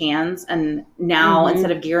changed hands and now instead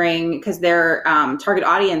of gearing, because their target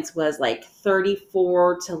audience was like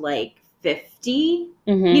 34 to like 50,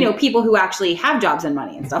 you know, people who actually have jobs and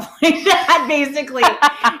money and stuff like that, basically.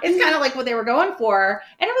 It's kind of like what they were going for.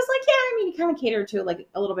 And it was like, yeah, I mean, it kind of catered to like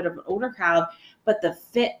a little bit of an older crowd, but the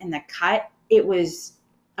fit and the cut, it was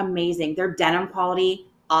amazing. Their denim quality,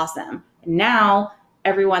 awesome. Now,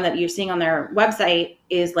 everyone that you're seeing on their website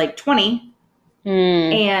is like 20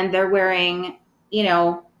 and they're wearing, you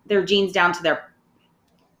know, their jeans down to their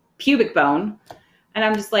pubic bone. And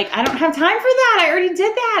I'm just like, I don't have time for that. I already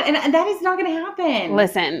did that. And that is not going to happen.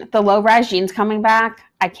 Listen, the low-rise jeans coming back,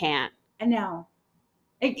 I can't. I know.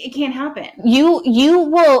 It can't happen. You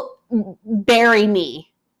will bury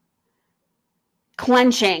me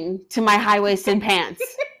clenching to my high-waisted pants.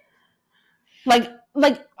 Like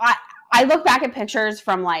I look back at pictures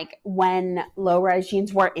from like when low-rise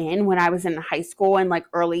jeans were in when I was in high school and like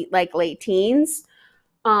late teens.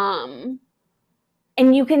 And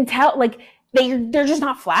you can tell like they're just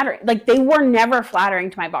not flattering. Like they were never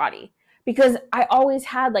flattering to my body because I always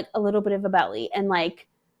had like a little bit of a belly and like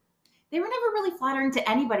they were never really flattering to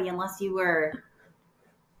anybody unless you were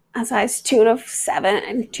a size 2 to 7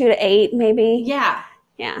 and 2 to 8 maybe. Yeah.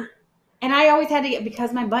 Yeah. And I always had to get,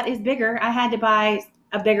 because my butt is bigger, I had to buy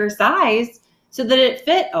a bigger size so that it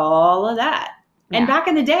fit all of that. Yeah. And back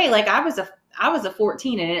in the day, like I was a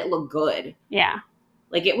 14 and it looked good. Yeah.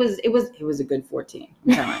 Like it was a good 14.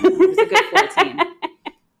 I'm telling you. It was a good 14.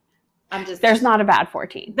 There's not a bad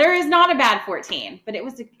 14. There is not a bad 14, but it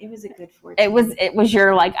was a good 14. It was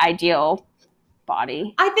your like ideal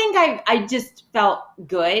body. I think I just felt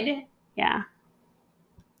good. Yeah.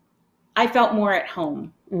 I felt more at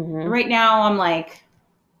home. Right now I'm like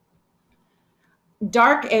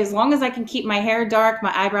dark, as long as I can keep my hair dark,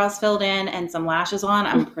 my eyebrows filled in and some lashes on,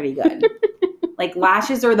 I'm pretty good. Like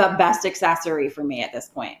lashes are the best accessory for me at this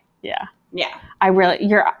point. Yeah. Yeah. I really,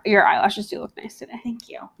 your eyelashes do look nice today. Thank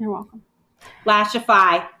you. You're welcome.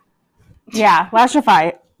 Lashify. Yeah.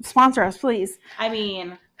 Lashify. Sponsor us, please. I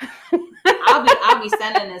mean, I'll be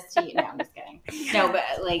sending this to you. No, I'm just kidding. No,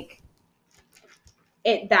 but like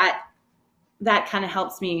that kind of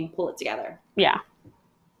helps me pull it together. Yeah.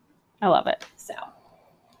 I love it. So.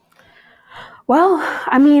 Well,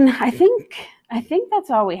 I mean, I think that's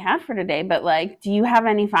all we had for today, but like, do you have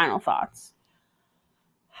any final thoughts?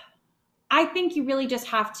 I think you really just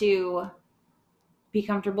have to be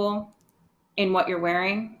comfortable in what you're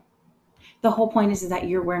wearing. The whole point is that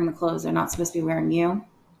you're wearing the clothes. They're not supposed to be wearing you.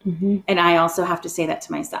 And I also have to say that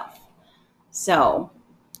to myself. So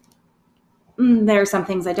there are some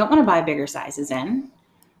things I don't want to buy bigger sizes in,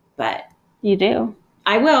 but you do.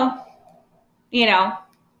 I will, you know,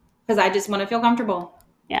 because I just want to feel comfortable.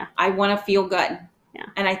 Yeah. I want to feel good. Yeah.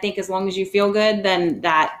 And I think as long as you feel good, then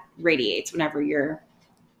that radiates whenever you're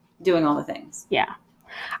doing all the things. Yeah.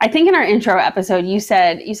 I think in our intro episode, you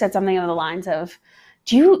said something along the lines of,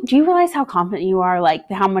 do you realize how confident you are? Like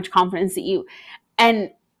how much confidence that you,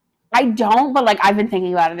 and I don't, but like I've been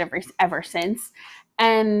thinking about it ever since.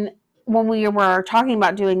 And when we were talking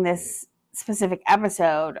about doing this specific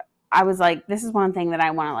episode, I was like, this is one thing that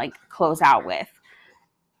I want to like close out with.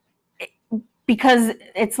 Because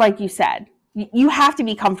it's like you said, you have to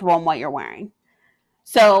be comfortable in what you're wearing.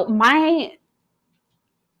 So my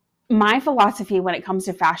philosophy when it comes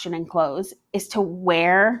to fashion and clothes is to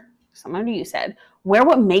wear, similar to you said, wear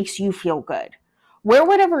what makes you feel good. Wear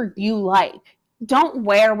whatever you like. Don't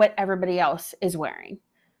wear what everybody else is wearing.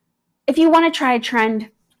 If you want to try a trend,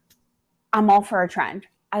 I'm all for a trend.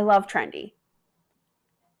 I love trendy.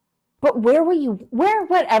 But wear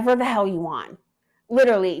whatever the hell you want.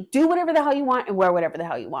 Literally, do whatever the hell you want and wear whatever the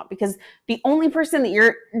hell you want. Because the only person that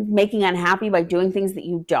you're making unhappy by doing things that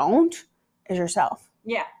you don't is yourself.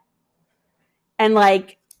 Yeah. And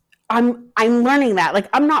like, I'm learning that. Like,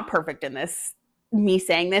 I'm not perfect in this. Me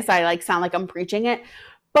saying this, I like sound like I'm preaching it,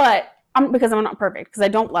 but because I'm not perfect, because I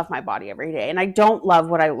don't love my body every day, and I don't love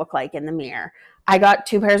what I look like in the mirror. I got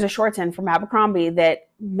 2 pairs of shorts in from Abercrombie that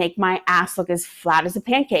make my ass look as flat as a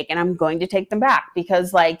pancake, and I'm going to take them back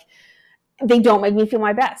because like they don't make me feel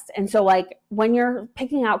my best. And so like when you're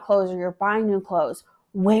picking out clothes or you're buying new clothes,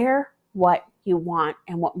 wear what you want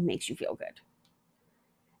and what makes you feel good.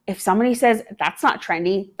 If somebody says that's not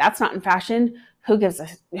trendy, that's not in fashion, who gives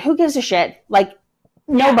a shit? Like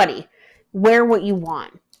nobody. Wear what you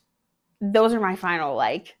want. Those are my final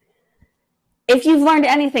like. If you've learned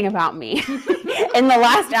anything about me in the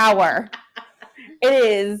last hour, it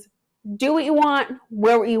is do what you want,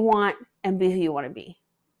 wear what you want, and be who you want to be.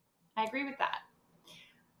 I agree with that.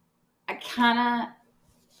 I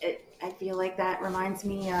feel like that reminds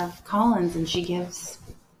me of Collins, and she gives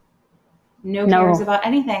no cares about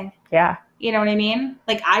anything. Yeah. You know what I mean?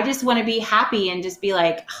 Like, I just want to be happy and just be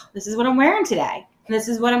like, oh, this is what I'm wearing today. And this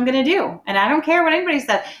is what I'm going to do. And I don't care what anybody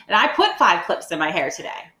says. And I put 5 clips in my hair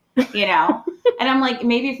today, you know? And I'm like,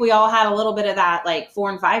 maybe if we all had a little bit of that, like 4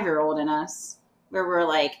 and 5-year-old in us, where we're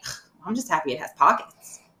like, I'm just happy it has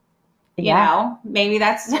pockets. You know? Maybe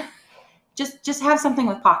that's just have something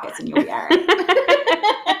with pockets and you'll be all right.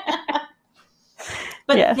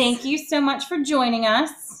 But Thank you so much for joining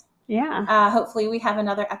us. Yeah. Hopefully we have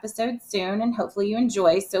another episode soon, and hopefully you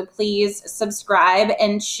enjoy. So please subscribe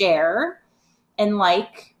and share and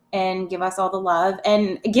like and give us all the love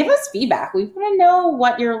and give us feedback. We want to know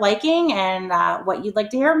what you're liking and what you'd like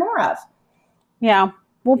to hear more of. Yeah.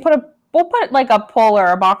 We'll put like a poll or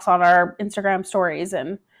a box on our Instagram stories,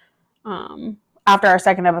 and after our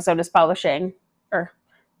second episode is published.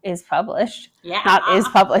 Yeah. Not is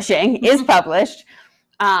publishing, is published.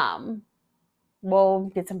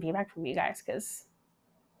 We'll get some feedback from you guys because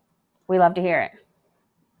we love to hear it.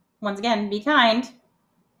 Once again, be kind.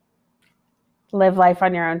 Live life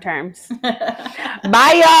on your own terms.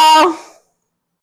 Bye, y'all.